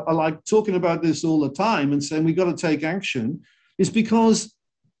Thunberg are like talking about this all the time and saying we got to take action is because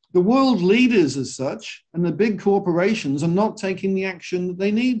the world leaders as such and the big corporations are not taking the action that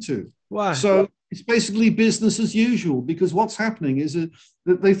they need to. Why? So it's basically business as usual, because what's happening is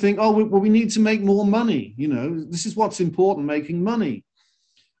that they think, oh, well, we need to make more money. You know, this is what's important, making money.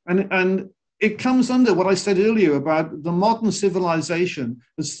 And it comes under what I said earlier about the modern civilization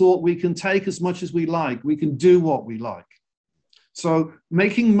has thought we can take as much as we like, we can do what we like. So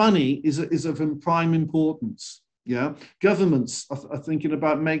making money is of prime importance. Yeah, governments are thinking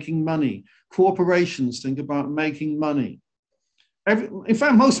about making money. Corporations think about making money. In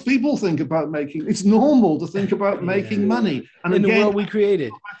fact, most people think about making. It's normal to think about making money. And in again, the world we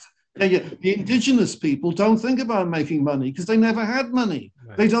created. The indigenous people don't think about making money because they never had money.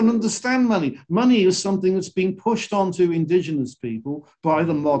 Right. They don't understand money. Money is something that's been pushed onto indigenous people by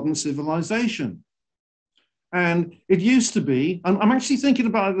the modern civilization. And it used to be, and I'm actually thinking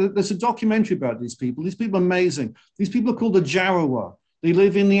about, there's a documentary about these people. These people are amazing. These people are called the Jarowa. They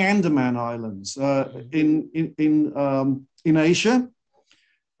live in the Andaman Islands in Asia.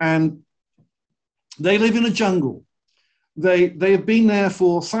 And they live in a jungle. They have been there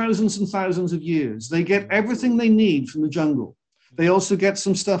for thousands and thousands of years. They get everything they need from the jungle. They also get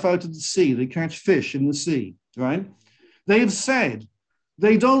some stuff out of the sea. They catch fish in the sea, right? They've said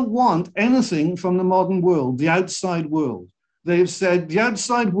they don't want anything from the modern world, the outside world. They've said the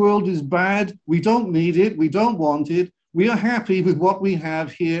outside world is bad. We don't need it. We don't want it. We are happy with what we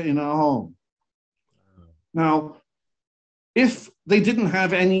have here in our home. Now, if they didn't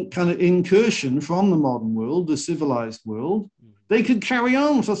have any kind of incursion from the modern world, the civilized world, they could carry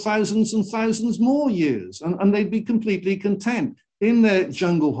on for thousands and thousands more years, and they'd be completely content. In their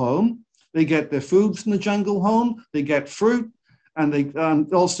jungle home, they get their food from the jungle home, they get fruit, and they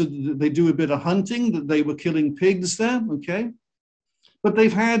also they do a bit of hunting, that they were killing pigs there, okay? But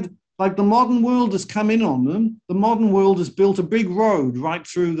they've had, like, the modern world has come in on them. The modern world has built a big road right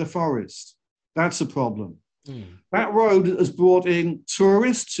through the forest. That's a problem. That road has brought in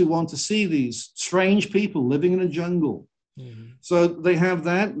tourists who want to see these strange people living in a jungle. So they have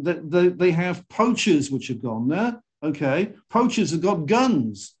that. They have poachers which have gone there. Okay, poachers have got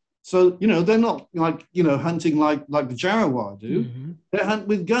guns. So, you know, they're not like, you know, hunting like the Jarawar do. They hunt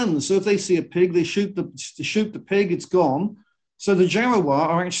with guns. So if they see a pig, they shoot the pig, it's gone. So the Jarawar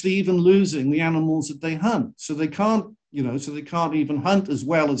are actually even losing the animals that they hunt. So they can't, you know, so they can't even hunt as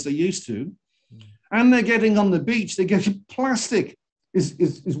well as they used to. And they're getting on the beach, they get plastic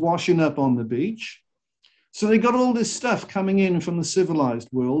is washing up on the beach. So they got all this stuff coming in from the civilized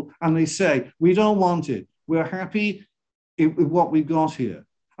world, and they say, we don't want it. We're happy with what we've got here.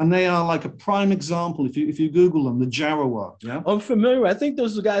 And they are like a prime example, if you Google them, the Jarawar. Yeah? I'm familiar. I think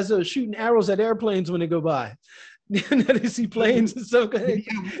those are the guys that are shooting arrows at airplanes when they go by. They see planes and stuff.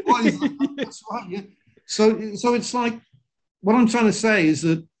 That's right, yeah. So it's like, what I'm trying to say is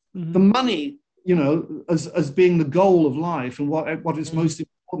that the money, you know, as being the goal of life and what is most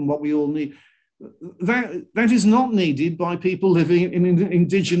important, what we all need, that is not needed by people living in an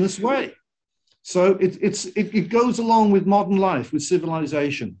indigenous way. So it goes along with modern life, with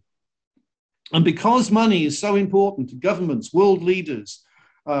civilization. And because money is so important to governments, world leaders,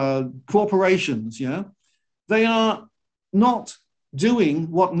 corporations, yeah, they are not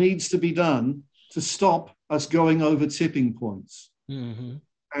doing what needs to be done to stop us going over tipping points.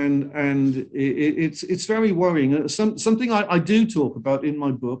 And it's very worrying. Something I do talk about in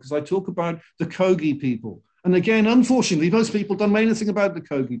my book is I talk about the Kogi people. And again, unfortunately, most people don't know anything about the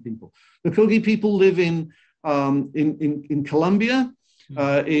Kogi people. The Kogi people live in Colombia,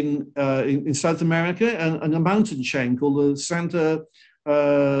 in South America, and a mountain chain called the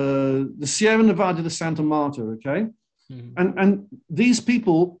Sierra Nevada de Santa Marta. Okay, and these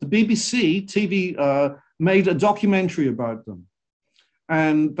people, the BBC TV made a documentary about them.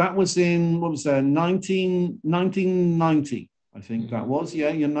 And that was in, 1990, I think that was,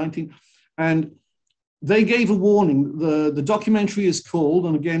 19. And they gave a warning. The documentary is called,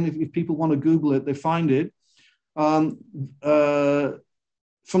 and again, if people want to Google it, they find it, From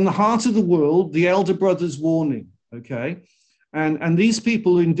the Heart of the World, the Elder Brothers Warning, okay? And these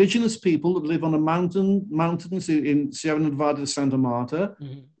people, indigenous people that live on mountains in Sierra Nevada de Santa Marta,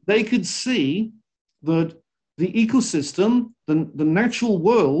 they could see that the ecosystem, the natural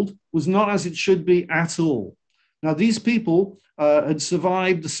world, was not as it should be at all. Now, these people had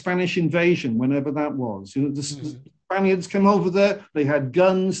survived the Spanish invasion, whenever that was. You know, the Spaniards came over there, they had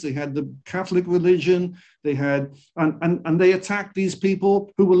guns, they had the Catholic religion, they had, and they attacked these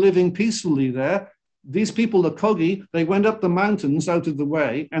people who were living peacefully there. These people, the Kogi, they went up the mountains out of the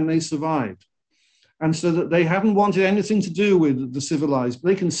way and they survived. And so that they haven't wanted anything to do with the civilized.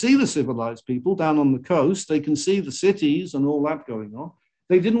 They can see the civilized people down on the coast. They can see the cities and all that going on.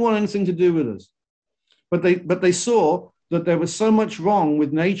 They didn't want anything to do with us. But they saw that there was so much wrong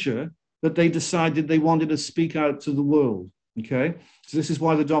with nature that they decided they wanted to speak out to the world. Okay? So this is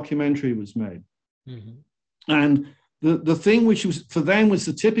why the documentary was made. And the thing which was for them was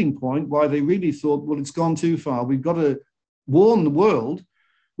the tipping point, why they really thought, well, it's gone too far. We've got to warn the world,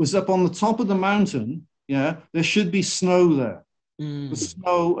 was up on the top of the mountain, there should be snow there. The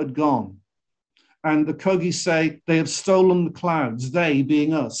snow had gone. And the Kogi say they have stolen the clouds, they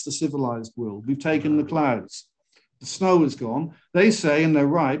being us, the civilized world. We've taken the clouds. The snow is gone. They say, and they're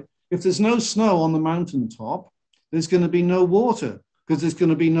right, if there's no snow on the mountaintop, there's going to be no water, because there's going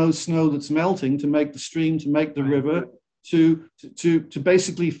to be no snow that's melting to make the stream, to make the river, to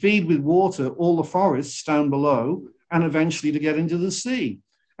basically feed with water all the forests down below, and eventually to get into the sea.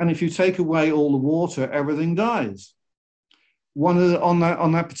 And if you take away all the water, everything dies. On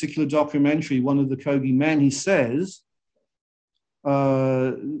that particular documentary, one of the Kogi men, he says,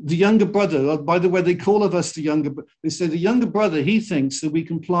 the younger brother, by the way, they call of us the younger, they say the younger brother, he thinks that we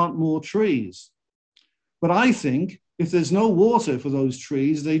can plant more trees. But I think if there's no water for those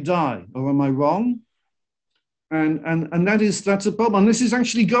trees, they die. Or am I wrong? And that's a problem. And this is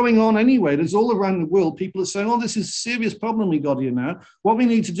actually going on anyway. There's all around the world. People are saying, oh, this is a serious problem we got here now. What we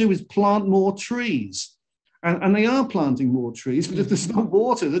need to do is plant more trees. And they are planting more trees, but if there's no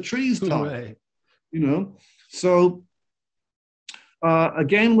water, the trees die. Right. You know? So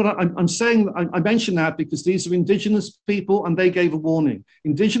again, what I'm saying, I mention that because these are indigenous people and they gave a warning.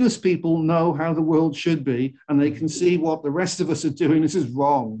 Indigenous people know how the world should be and they can see what the rest of us are doing. This is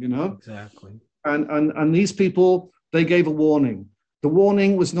wrong, you know? Exactly. And these people, they gave a warning. The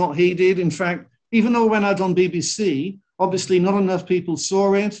warning was not heeded. In fact, even though it went out on BBC, obviously not enough people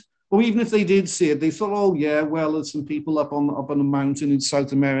saw it. Or even if they did see it, they thought, oh yeah, well, there's some people up on a mountain in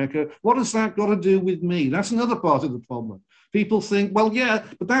South America. What has that got to do with me? That's another part of the problem. People think, well, yeah,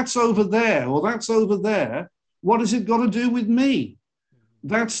 but that's over there or that's over there. What has it got to do with me?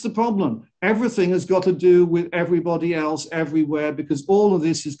 That's the problem. Everything has got to do with everybody else everywhere because all of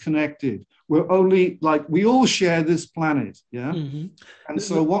this is connected. We're only like, we all share this planet, yeah? Mm-hmm. And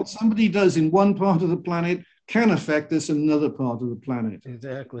so what somebody does in one part of the planet can affect us in another part of the planet.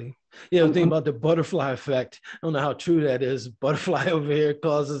 Exactly. You know, think about the butterfly effect. I don't know how true that is. Butterfly over here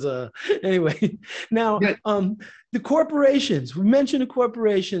causes anyway. Now, yeah. The corporations, we mentioned the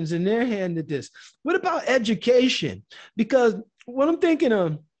corporations and their hand at this. What about education? Because what I'm thinking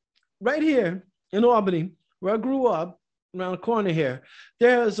of right here in Albany, where I grew up, around the corner here,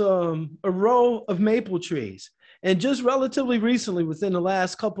 there's a row of maple trees. And just relatively recently, within the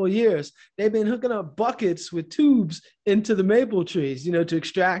last couple of years, they've been hooking up buckets with tubes into the maple trees, you know, to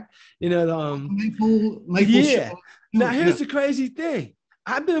extract, you know, maple yeah. Now, here's the crazy thing.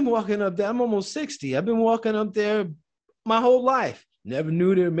 I've been walking up there. I'm almost 60. I've been walking up there my whole life. Never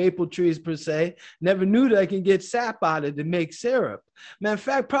knew there were maple trees per se. Never knew that I can get sap out of it to make syrup. Matter of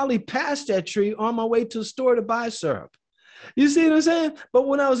fact, probably passed that tree on my way to the store to buy syrup. You see what I'm saying? But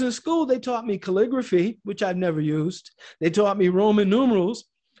when I was in school, they taught me calligraphy, which I've never used. They taught me Roman numerals.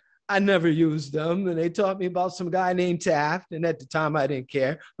 I never used them. And they taught me about some guy named Taft. And at the time, I didn't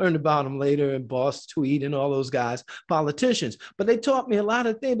care. Learned about him later in Boss Tweed and all those guys, politicians. But they taught me a lot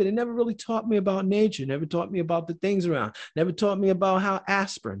of things, but they never really taught me about nature. Never taught me about the things around. Never taught me about how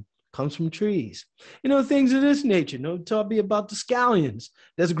aspirin comes from trees. You know, things of this nature. You know, taught me about the scallions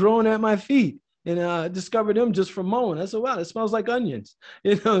that's growing at my feet. And I discovered them just from mowing. I said, wow, it smells like onions,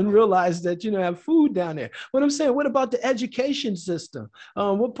 you know, and realized that, you know, I have food down there. What I'm saying, what about the education system?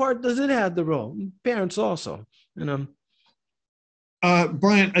 What part does it have the role? Parents also, you know.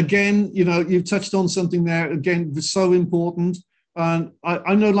 Brian, again, you know, you've touched on something there, again, so important. And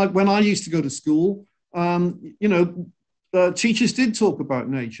I know, like, when I used to go to school, you know, teachers did talk about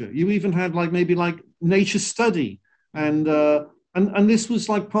nature. You even had, like, maybe, like, nature study. And this was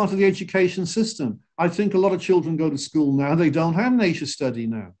like part of the education system. I think a lot of children go to school now, they don't have nature study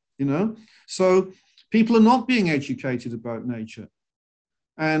now, you know? So people are not being educated about nature.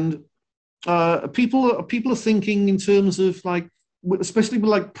 And people are thinking in terms of like, especially with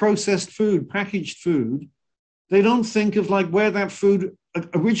like processed food, packaged food, they don't think of like where that food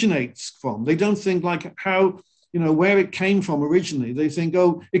originates from. They don't think like how, you know, where it came from originally. They think,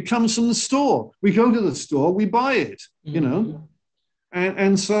 oh, it comes from the store. We go to the store, we buy it, you know?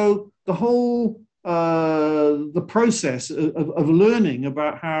 And so the whole the process of learning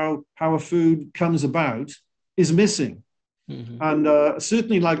about how a food comes about is missing. Mm-hmm. And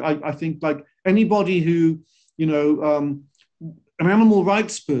certainly, like I think, like anybody who, you know, an animal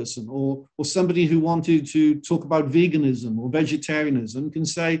rights person or somebody who wanted to talk about veganism or vegetarianism can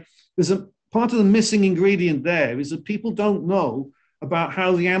say there's a part of the missing ingredient there is that people don't know about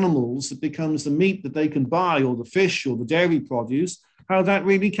how the animals that becomes the meat that they can buy or the fish or the dairy produce, how that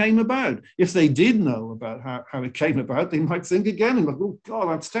really came about. If they did know about how it came about, they might think again and like, oh God,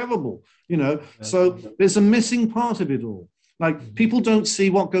 that's terrible, you know? So there's a missing part of it all. Like people don't see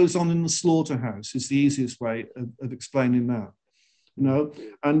what goes on in the slaughterhouse is the easiest way of explaining that, you know?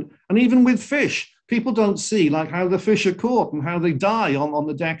 And even with fish, people don't see like how the fish are caught and how they die on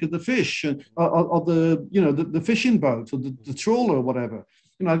the deck of the fish or the, you know, the fishing boat or the trawler or whatever.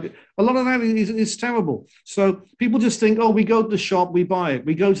 You know, a lot of that is terrible. So people just think, oh, we go to the shop, we buy it.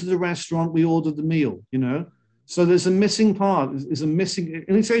 We go to the restaurant, we order the meal, you know. So there's a missing part, is a missing,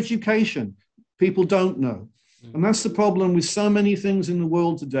 and it's education. People don't know. And that's the problem with so many things in the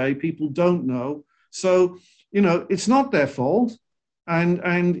world today. People don't know. So, you know, it's not their fault.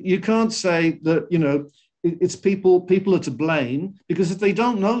 And you can't say that, you know, it's people are to blame, because if they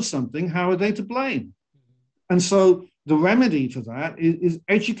don't know something, how are they to blame? And so the remedy for that is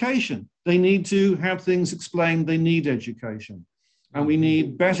education. They need to have things explained. They need education. And we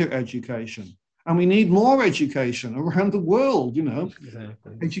need better education. And we need more education around the world, you know.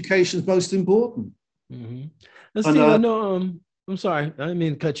 Exactly. Education is most important. Mm-hmm. Now, And Steve, I know. I'm sorry, I didn't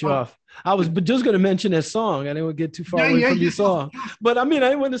mean to cut you off. I was just going to mention that song. I didn't want to get too far away from your song, but I mean, I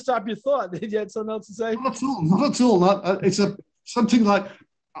didn't want to stop your thought. Did you have something else to say? Not at all. Not at all. It's something like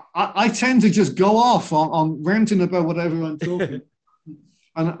I tend to just go off on ranting about whatever I'm talking.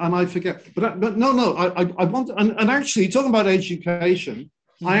 And I forget, but no, I want to, and actually talking about education,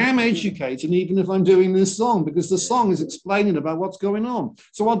 I am educated even if I'm doing this song because the song is explaining about what's going on.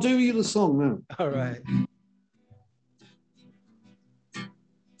 So I'll do you the song now. All right.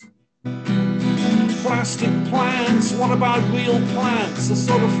 Plastic plants, what about real plants? The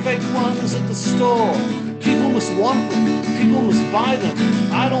sort of fake ones at the store. People must want them, people must buy them.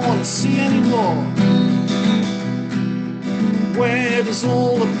 I don't want to see any more. Where does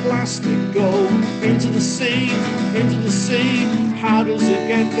all the plastic go? Into the sea, into the sea. How does it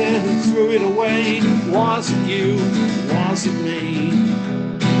get there? Who threw it away? Was it you? Was it me?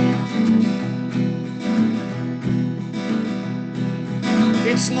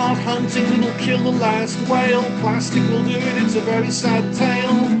 It's not hunting that'll kill the last whale. Plastic will do it, it's a very sad tale.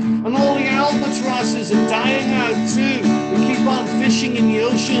 And all the albatrosses are dying out too. We keep on fishing in the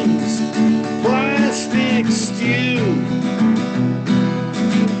oceans. Plastic stew.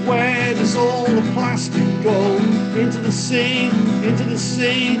 Where does all the plastic go? Into the sea, into the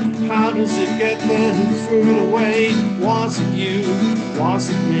sea. How does it get there? Who threw it away? Was it you? Was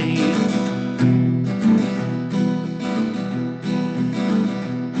it me?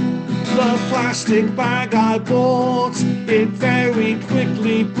 The plastic bag I bought, it very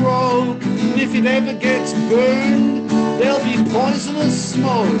quickly broke. And if it ever gets burned, there'll be poisonous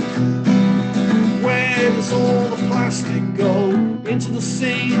smoke. Where does all the plastic go? Into the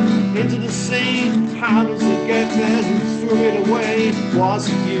sea, into the sea. How does it get there? Who threw it away? Was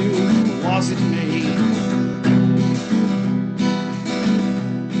it you? Was it me?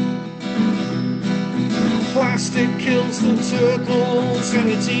 Plastic kills the turtles and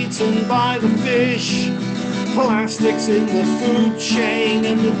it's eaten by the fish. Plastic's in the food chain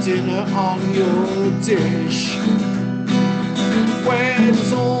and the dinner on your dish. Where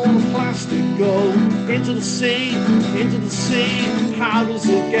does all the plastic go? Into the sea, into the sea. How does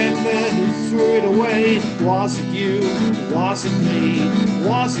it get there? Who threw it away? Was it you? Was it me?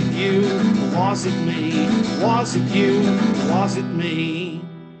 Was it you? Was it me? Was it you? Was it me?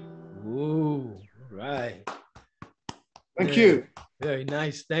 Ooh, right. Thank you. Very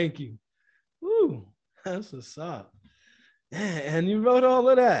nice. Thank you. Ooh, that's what's up. And you wrote all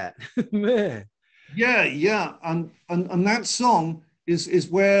of that, man. Yeah, and that song is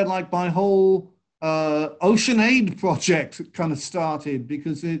where like my whole Ocean Aid project kind of started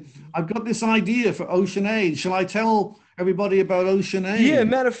because I've got this idea for Ocean Aid. Shall I tell everybody about Ocean Aid? Yeah,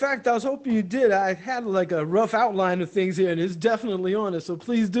 matter of fact, I was hoping you did. I had like a rough outline of things here, and it's definitely on it. So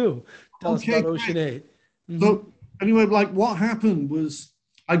please do tell us about Ocean Aid. Mm-hmm. So anyway, like what happened was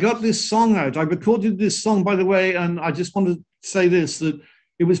I got this song out. I recorded this song, by the way, and I just want to say this, that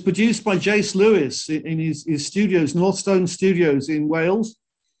it was produced by Jace Lewis in his studios, Northstone Studios in Wales.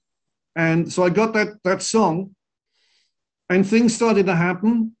 And so I got that song and things started to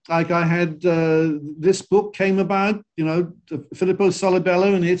happen. Like I had this book came about, you know, Filippo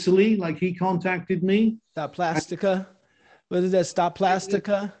Solibello in Italy, like he contacted me. Stop Plastica. What is that? Stop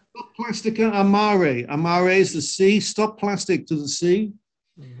Plastica? Stop Plastica Amare. Amare is the sea. Stop plastic to the sea.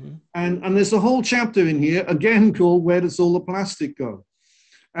 Mm-hmm. And there's a whole chapter in here, again, called Where Does All the Plastic Go?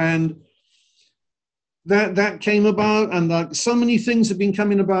 And that came about, and like so many things have been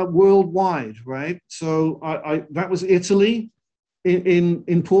coming about worldwide, right? So I that was Italy.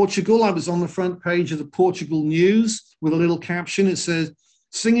 In Portugal, I was on the front page of the Portugal News with a little caption. It says,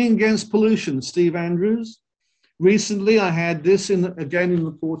 "Singing Against Pollution, Steve Andrews." Recently, I had this again in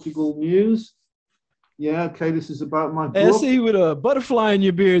the Portugal News. Yeah, okay, this is about my book. I see with a butterfly in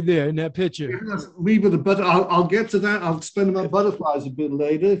your beard there in that picture. Yeah, me with a butterfly. I'll get to that. I'll explain about butterflies a bit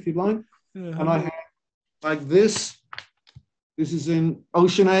later if you like. Uh-huh. And I had like this. This is in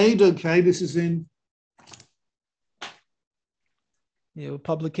Ocean Aid. Okay, this is in. Yeah, what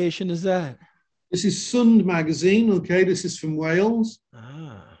publication is that? This is Sund magazine. Okay, this is from Wales.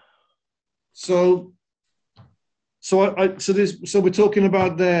 Ah. So we're talking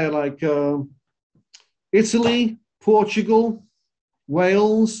about there like Italy, Portugal,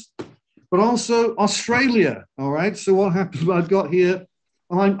 Wales, but also Australia. All right. So what happened? I've got here.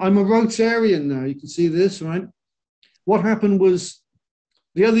 I'm a Rotarian now. You can see this, right? What happened was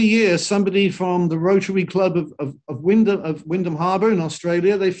the other year, somebody from the Rotary Club of Wyndham Harbour in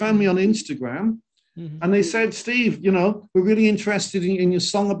Australia, they found me on Instagram, mm-hmm. and they said, "Steve, you know, we're really interested in your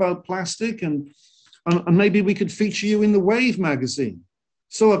song about plastic, and maybe we could feature you in the Wave magazine."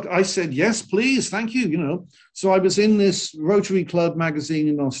 So I said, yes, please, thank you, So I was in this Rotary Club magazine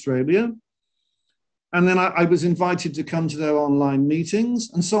in Australia. And then I was invited to come to their online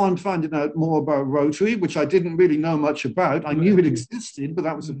meetings. And so I'm finding out more about Rotary, which I didn't really know much about. I knew it existed, but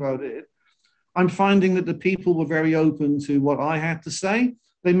that was about it. I'm finding that the people were very open to what I had to say.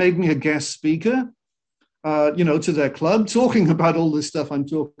 They made me a guest speaker, to their club, talking about all this stuff I'm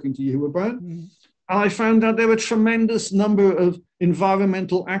talking to you about. And I found out there were a tremendous number of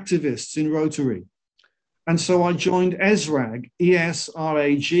environmental activists in Rotary. And so I joined ESRAG,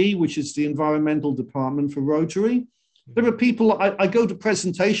 ESRAG, which is the environmental department for Rotary. There are people, I go to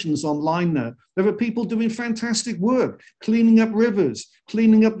presentations online now. There are people doing fantastic work, cleaning up rivers,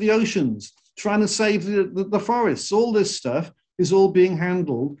 cleaning up the oceans, trying to save the forests. All this stuff is all being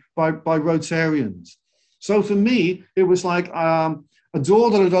handled by Rotarians. So for me, it was like a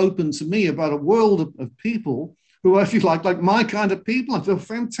door that had opened to me about a world of people who, if you like my kind of people. I feel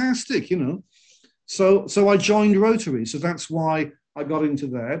fantastic, So I joined Rotary. So that's why I got into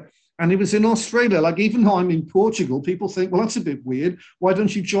that. And it was in Australia. Like, even though I'm in Portugal, people think, well, that's a bit weird. Why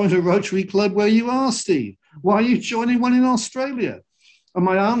don't you join a Rotary club where you are, Steve? Why are you joining one in Australia? And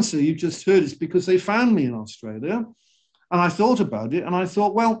my answer, you just heard, is because they found me in Australia. And I thought about it, and I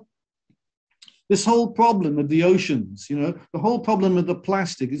thought, well, this whole problem of the oceans, the whole problem of the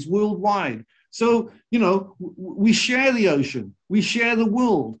plastic is worldwide. So, we share the ocean, we share the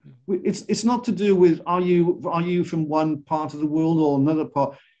world. It's not to do with, are you from one part of the world or another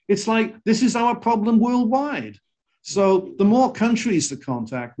part? It's like, this is our problem worldwide. So the more countries that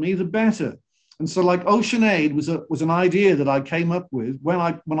contact me, the better. And so, like, Ocean Aid was an idea that I came up with when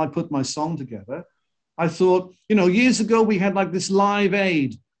I put my song together. I thought, years ago we had like this Live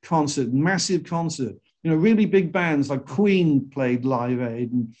Aid concert, massive concert. Really big bands like Queen played Live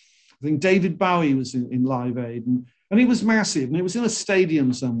Aid, and I think David Bowie was in Live Aid, and it was massive, and it was in a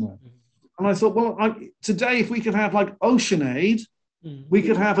stadium somewhere. And I thought, well, today, if we could have like Ocean Aid, we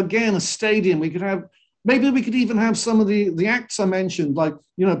could have, again, a stadium. Maybe we could even have some of the acts I mentioned, like,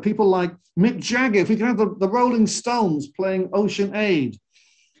 people like Mick Jagger. If we could have the Rolling Stones playing Ocean Aid.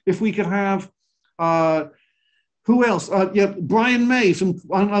 If we could have, who else? Brian May from,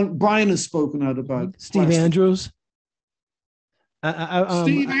 Brian has spoken out about. Steve plastic. Andrews.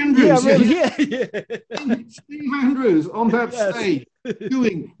 Steve Andrews. Yeah. Steve Andrews on that stage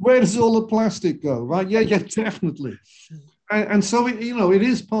doing, where does all the plastic go? Right? Yeah, definitely. And so, it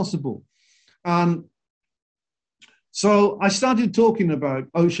is possible. So I started talking about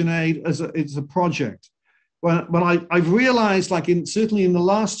Ocean Aid as a project. When I've realized, like, certainly in the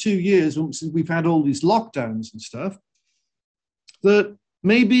last 2 years, since we've had all these lockdowns and stuff, that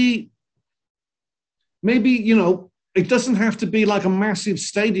maybe, it doesn't have to be like a massive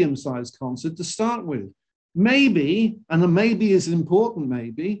stadium-sized concert to start with. Maybe, and the maybe is important,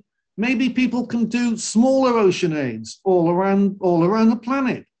 maybe people can do smaller Ocean Aids all around the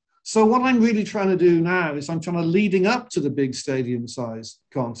planet. So what I'm really trying to do now is I'm trying to leading up to the big stadium-sized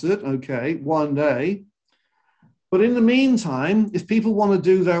concert, okay, one day. But in the meantime, if people want to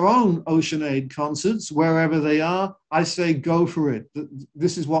do their own Ocean Aid concerts, wherever they are, I say go for it.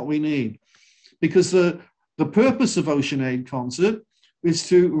 This is what we need. Because the purpose of Ocean Aid concert is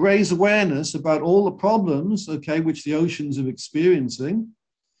to raise awareness about all the problems, okay, which the oceans are experiencing,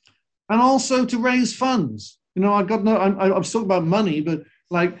 and also to raise funds. I'm talking about money, but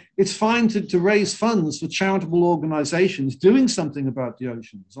like, it's fine to raise funds for charitable organizations doing something about the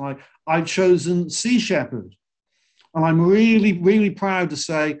oceans. I've chosen Sea Shepherd. And I'm really, really proud to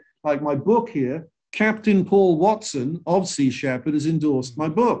say, like, my book here, Captain Paul Watson of Sea Shepherd has endorsed my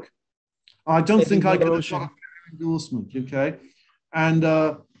book. I don't think I could have got an endorsement, okay? And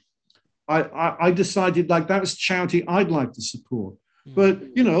I decided, like, that was a charity I'd like to support. But,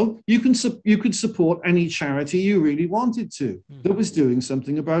 you could support any charity you really wanted to that was doing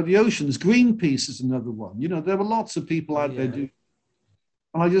something about the oceans. Greenpeace is another one. There were lots of people out there doing.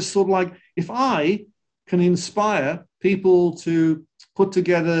 And I just thought, like, if I can inspire people to put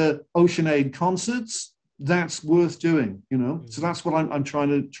together Ocean Aid concerts, that's worth doing, So that's what I'm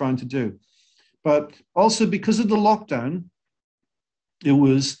trying to do. But also, because of the lockdown, it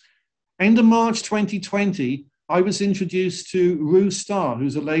was end of March 2020, I was introduced to Rue Starr,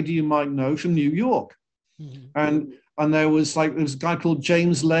 who's a lady you might know from New York. And there was a guy called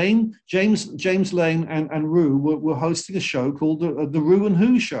James Lane. James Lane and Rue were hosting a show called the Rue and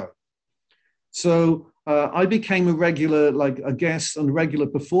Who Show. So I became a guest and regular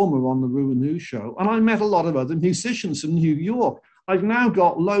performer on the Rue and Who Show. And I met a lot of other musicians from New York. I've now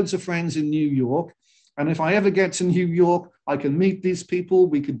got loads of friends in New York. And if I ever get to New York, I can meet these people.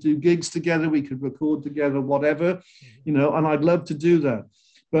 We could do gigs together. We could record together, whatever, and I'd love to do that.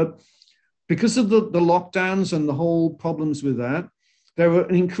 But because of the lockdowns and the whole problems with that, there were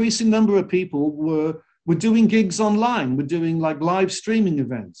an increasing number of people were doing gigs online, were doing like live streaming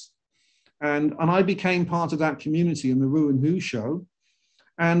events. And I became part of that community in the Ruin Who show.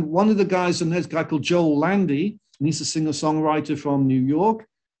 And one of the guys, and there's a guy called Joel Landy, and he's a singer-songwriter from New York.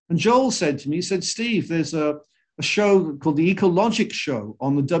 And Joel said to me, he said, Steve, there's a show called the Ecologic Show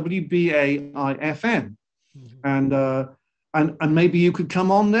on the WBAI-FM. And maybe you could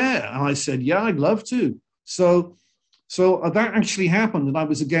come on there. And I said, yeah, I'd love to. So that actually happened. And I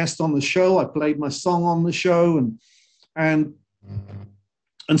was a guest on the show. I played my song on the show. And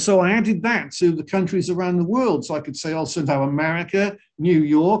so I added that to the countries around the world. So I could say also now America, New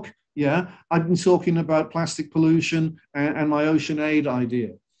York. Yeah, I've been talking about plastic pollution and my ocean aid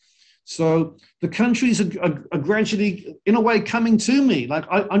idea. So the countries are gradually, in a way, coming to me. Like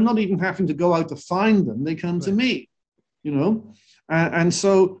I'm not even having to go out to find them. They come to me, you know. And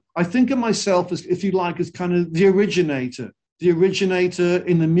so I think of myself as, if you like, as kind of the originator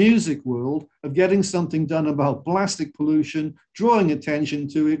in the music world of getting something done about plastic pollution, drawing attention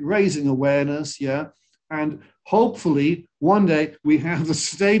to it, raising awareness, yeah. And hopefully one day we have the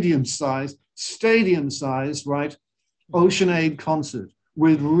stadium size, right, Ocean Aid concert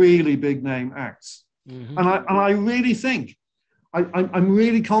with really big name acts. And I really think, I'm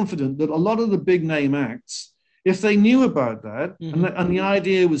really confident that a lot of the big name acts, if they knew about that and the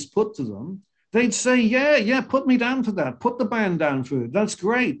idea was put to them, they'd say, yeah, put me down for that. Put the band down for it. That's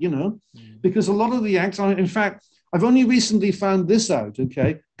great, you know, because a lot of the acts, in fact, I've only recently found this out,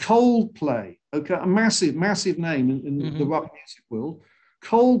 okay? Coldplay, okay, a massive name in the rock music world.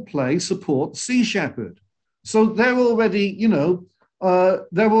 Coldplay support Sea Shepherd. So they're already, you know,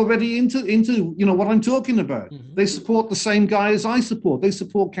 into you know, what I'm talking about. They support the same guy as I support. They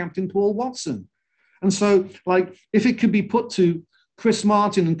support Captain Paul Watson. And so, like, if it could be put to Chris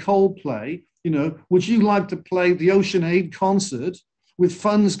Martin and Coldplay, you know, would you like to play the Ocean Aid concert with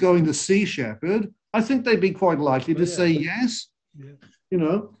funds going to Sea Shepherd? I think they'd be quite likely to say yes, you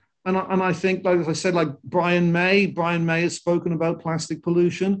know. And I think, like I said, like Brian May has spoken about plastic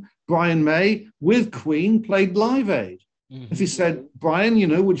pollution. Brian May with Queen played Live Aid. If he said, Brian, you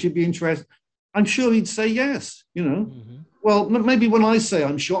know, would you be interested? I'm sure he'd say yes, you know. Well, maybe when I say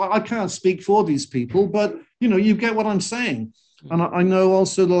I'm sure, I can't speak for these people, but, you know, you get what I'm saying. And I know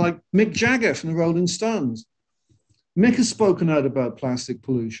also like Mick Jagger from the Rolling Stones. Mick has spoken out about plastic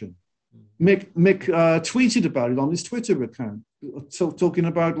pollution. Mick tweeted about it on his Twitter account, talking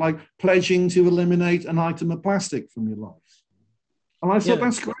about like pledging to eliminate an item of plastic from your life. And I thought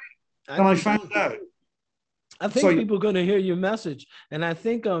that's great. And I found out. I think people are going to hear your message. And I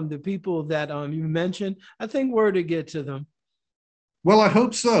think the people that you mentioned, I think word to get to them. Well, I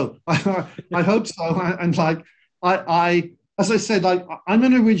hope so. I hope so. And like, I as I said, like I'm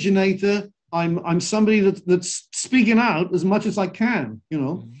an originator. I'm somebody that's speaking out as much as I can, you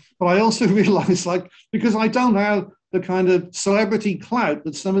know. But I also realize, like, because I don't have the kind of celebrity clout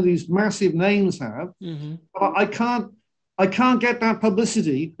that some of these massive names have, but I can't get that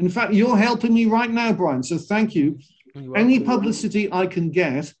publicity. In fact, you're helping me right now, Brian. So thank you. Any publicity I can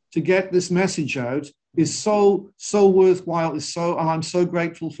get to get this message out is so worthwhile. And I'm so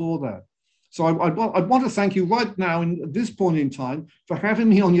grateful for that. So I want to thank you right now, at this point in time, for having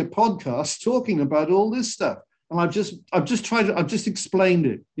me on your podcast talking about all this stuff. And I've just explained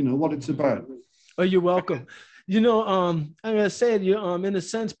it, you know, what it's about. Oh, you're welcome. You know, I'm gonna say it, you're in a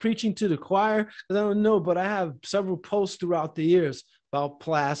sense preaching to the choir, because I don't know, but I have several posts throughout the years about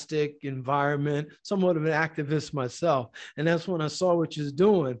plastic, environment, somewhat of an activist myself. And that's when I saw what you're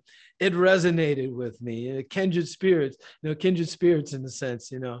doing. It resonated with me. Kindred spirits in the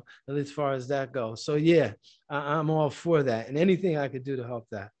sense, you know, as far as that goes. So yeah, I'm all for that. And anything I could do to help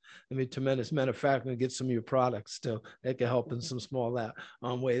that. I mean, tremendous. Matter of fact, I'm gonna get some of your products still. That can help in some small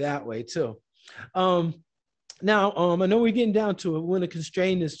way that way too. Now, I know we're getting down to it. We're going to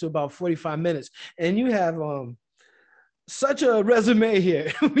constrain this to about 45 minutes. And you have such a resume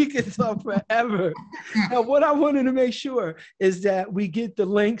here. We can talk forever. Now, what I wanted to make sure is that we get the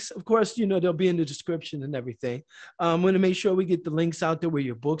links. Of course, you know, they'll be in the description and everything. I'm going to make sure we get the links out there where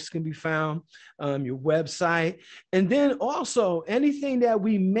your books can be found, your website. And then also anything that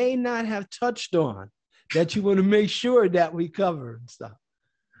we may not have touched on that you want to make sure that we cover and stuff.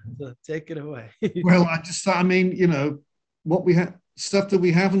 So take it away. Well, I mean, you know, what we have, stuff that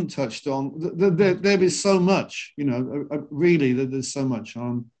we haven't touched on. There is so much, you know, really, there's so much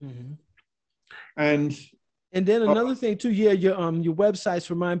on. And then another thing too, yeah, your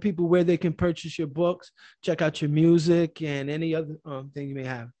websites remind people where they can purchase your books, check out your music, and any other thing you may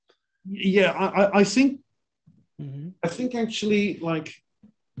have. Yeah, I think actually, like,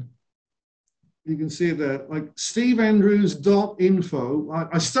 You can see it there, like steveandrews.info.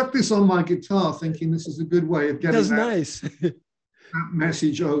 I stuck this on my guitar thinking this is a good way of getting That's nice. that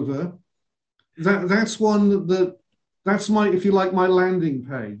message over. That's one that's my, if you like, my landing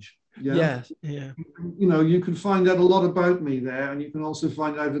page. Yeah. Yes. Yeah. You know, you can find out a lot about me there, and you can also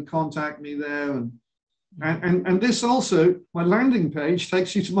find out how to contact me there. And this also, my landing page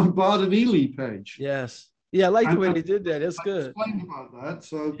takes you to my Bard of Ely page. Yes. Yeah, I like the way they did that. That's good. Explain about that.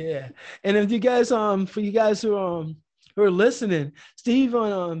 So yeah, and if you guys, for you guys who are listening, Steve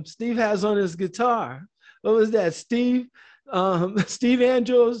has on his guitar. What was that?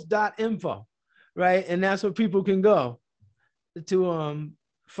 steveandrews.info, right? And that's where people can go to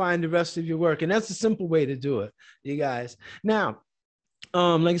find the rest of your work. And that's a simple way to do it, you guys. Now,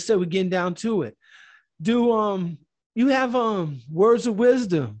 like I said, we're getting down to it. Do you have words of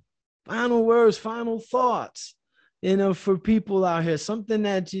wisdom, final words, final thoughts, for people out here, something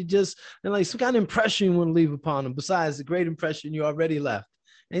that you just, like some kind of impression you want to leave upon them besides the great impression you already left?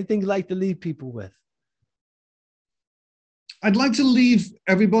 Anything you'd like to leave people with? I'd like to leave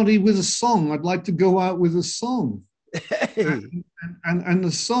everybody with a song. I'd like to go out with a song. Hey. And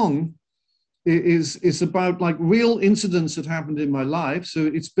the song is about like real incidents that happened in my life. So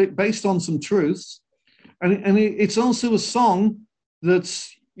it's based on some truths. And it's also a song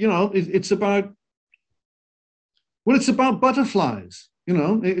that's, it's about, well, it's about butterflies.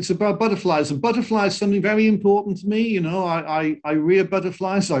 It's about butterflies. And butterflies is something very important to me. I rear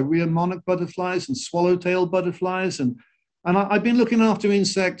butterflies. I rear monarch butterflies and swallowtail butterflies. And I've been looking after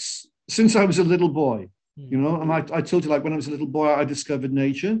insects since I was a little boy. And I told you, like, when I was a little boy, I discovered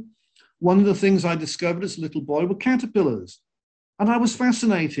nature. One of the things I discovered as a little boy were caterpillars. And I was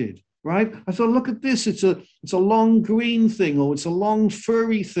fascinated, right? I thought, look at this. It's a long green thing, or it's a long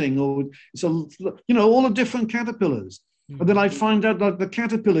furry thing, or it's all the different caterpillars. And then I find out that the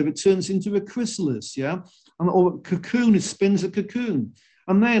caterpillar, it turns into a chrysalis, yeah? Or a cocoon, it spins a cocoon.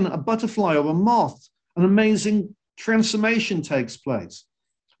 And then a butterfly or a moth, an amazing transformation takes place.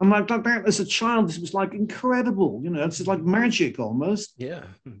 And like that, as a child, this was like incredible, it's like magic almost. Yeah.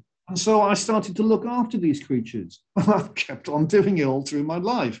 And so I started to look after these creatures. I've kept on doing it all through my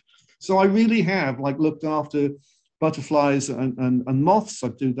life. So I really have like looked after butterflies and moths. I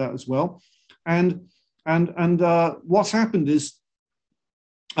do that as well. And what's happened is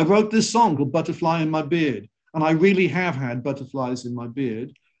I wrote this song called Butterfly in My Beard. And I really have had butterflies in my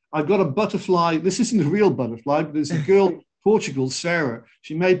beard. I've got a butterfly. This isn't a real butterfly, but there's a girl, Portugal, Sarah.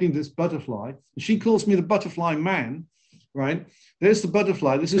 She made me this butterfly. She calls me the butterfly man, right? There's the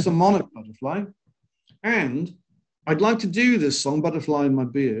butterfly. This is a monarch butterfly. And I'd like to do this song, Butterfly in My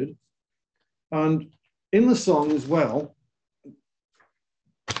Beard. And in the song as well,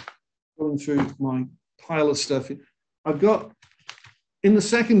 going through my pile of stuff, I've got, in the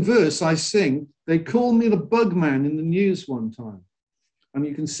second verse, I sing, they call me the bug man in the news one time. And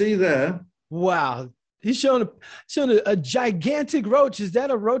you can see there. Wow. He's showing a gigantic roach. Is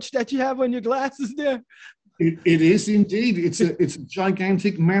that a roach that you have on your glasses there? It is indeed. It's a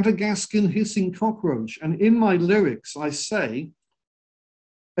gigantic Madagascan hissing cockroach. And in my lyrics, I say,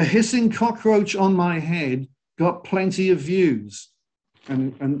 a hissing cockroach on my head got plenty of views.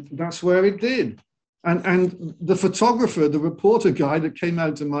 And that's where it did. And the photographer, the reporter guy that came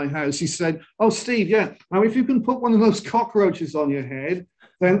out to my house, he said, oh, Steve, yeah, now if you can put one of those cockroaches on your head,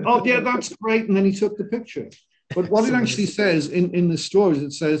 then, oh, yeah, that's great. And then he took the picture. But what it actually says in the stories,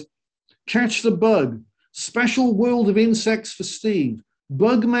 it says, catch the bug, special world of insects for Steve.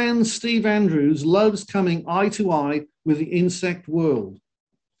 Bugman Steve Andrews loves coming eye to eye with the insect world.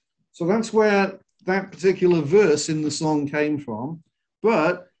 So that's where that particular verse in the song came from.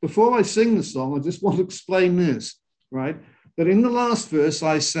 But before I sing the song, I just want to explain this, right? That in the last verse,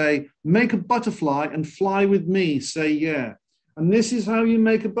 I say, make a butterfly and fly with me, say yeah. And this is how you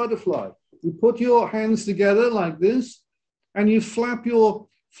make a butterfly. You put your hands together like this, and you flap your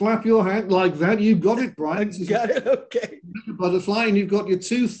hand like that. You got it, Brian. I got it, okay. You make a butterfly, and you've got your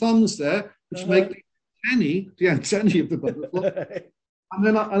two thumbs there, which make the antennae of the butterfly. And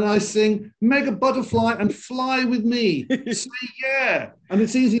then I sing, make a butterfly and fly with me. Say yeah. And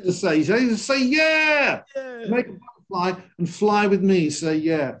it's easy to say. Say yeah. Make a butterfly and fly with me. Say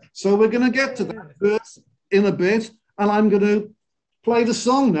yeah. So we're going to get to that verse in a bit. And I'm going to play the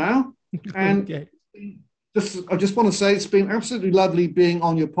song now. And okay. I just want to say it's been absolutely lovely being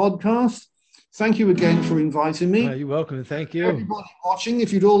on your podcast. Thank you again for inviting me. You're welcome. Thank you. Everybody watching,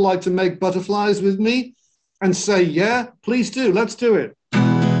 if you'd all like to make butterflies with me and say yeah, please do. Let's do it.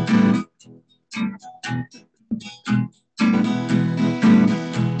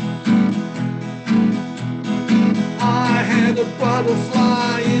 I had a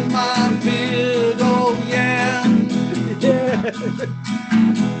butterfly in my beard.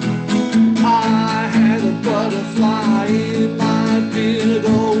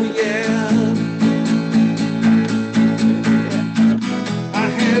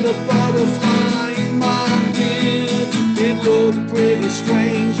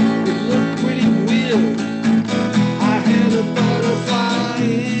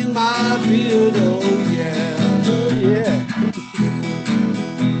 oh yeah, Oh, yeah.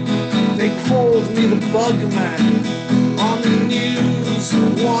 They called me the bug man on the news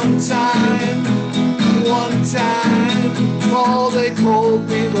one time. Oh, they called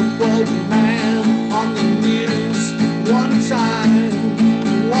me the bug man on the news one time.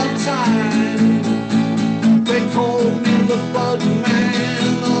 They called me the bug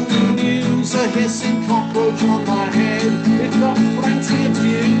man on the news. A hissing cockroach on my head, it got plenty of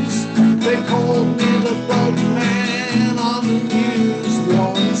views. They called me the bug man on the news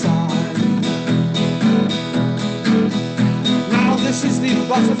one time. Now this is the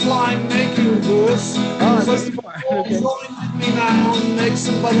butterfly making verse. So this part. Okay. Join with me now and make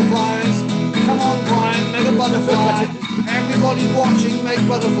some butterflies. Come on, Brian, make a butterfly. Everybody watching, make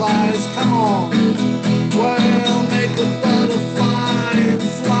butterflies. Come on. Well, make a butterfly and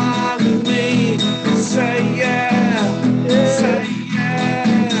fly with me. Say yeah, say yeah.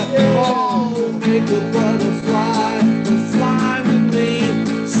 Oh, make a butterfly and fly with me.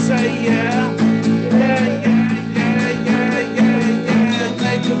 Say yeah, yeah.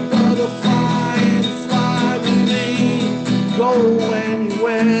 Make a butterfly and fly with me. Go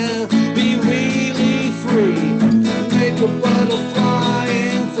anywhere, be really free. Make a butterfly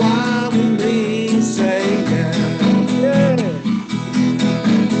and fly with me. Say yeah.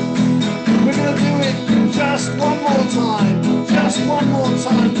 We're gonna do it just one more time. Just one more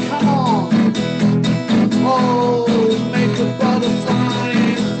time. Come on. Oh, make a butterfly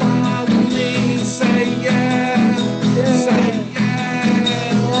and fly with me. Say yeah. Say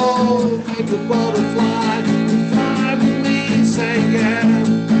yeah. Oh, make a butterfly and fly with me. Say yeah.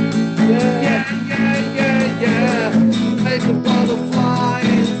 Yeah. Make a butterfly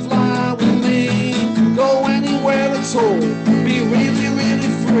and fly with me. Go anywhere at all. Be really,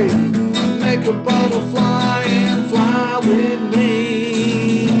 really free. Make a butterfly and fly with me.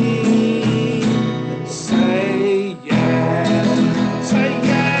 Say yeah. Say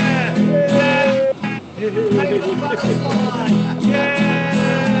yeah. Make a butterfly.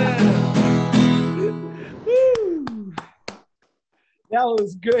 Yeah. Woo. That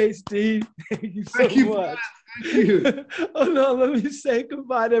was great, Steve. Thank you so much. Thank you. Oh no, let me say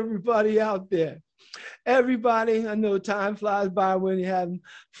goodbye to everybody out there. Everybody, I know time flies by when you're having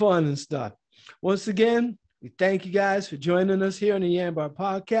fun and stuff. Once again, we thank you guys for joining us here on the Yanbar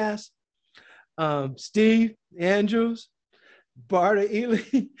Podcast. Steve Andrews, Bard of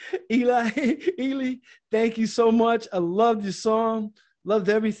Ely, Ely, thank you so much. I loved your song. Loved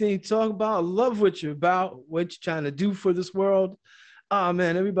everything you talk about. I love what you're about, what you're trying to do for this world. Oh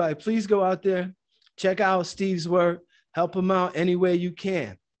man, everybody, please go out there. Check out Steve's work. Help him out any way you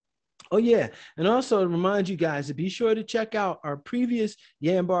can. Oh, yeah. And also to remind you guys to be sure to check out our previous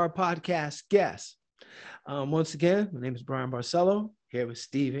Yanbar Podcast guests. Once again, my name is Brian Barcelo, here with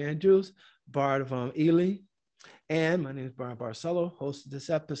Steve Andrews, Bard of Ely. And my name is Brian Barcelo, host of this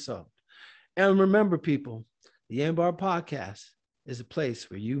episode. And remember, people, the Yanbar Podcast is a place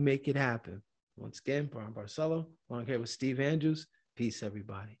where you make it happen. Once again, Brian Barcelo, along here with Steve Andrews. Peace,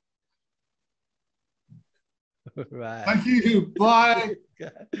 everybody. Right. Thank you. Bye.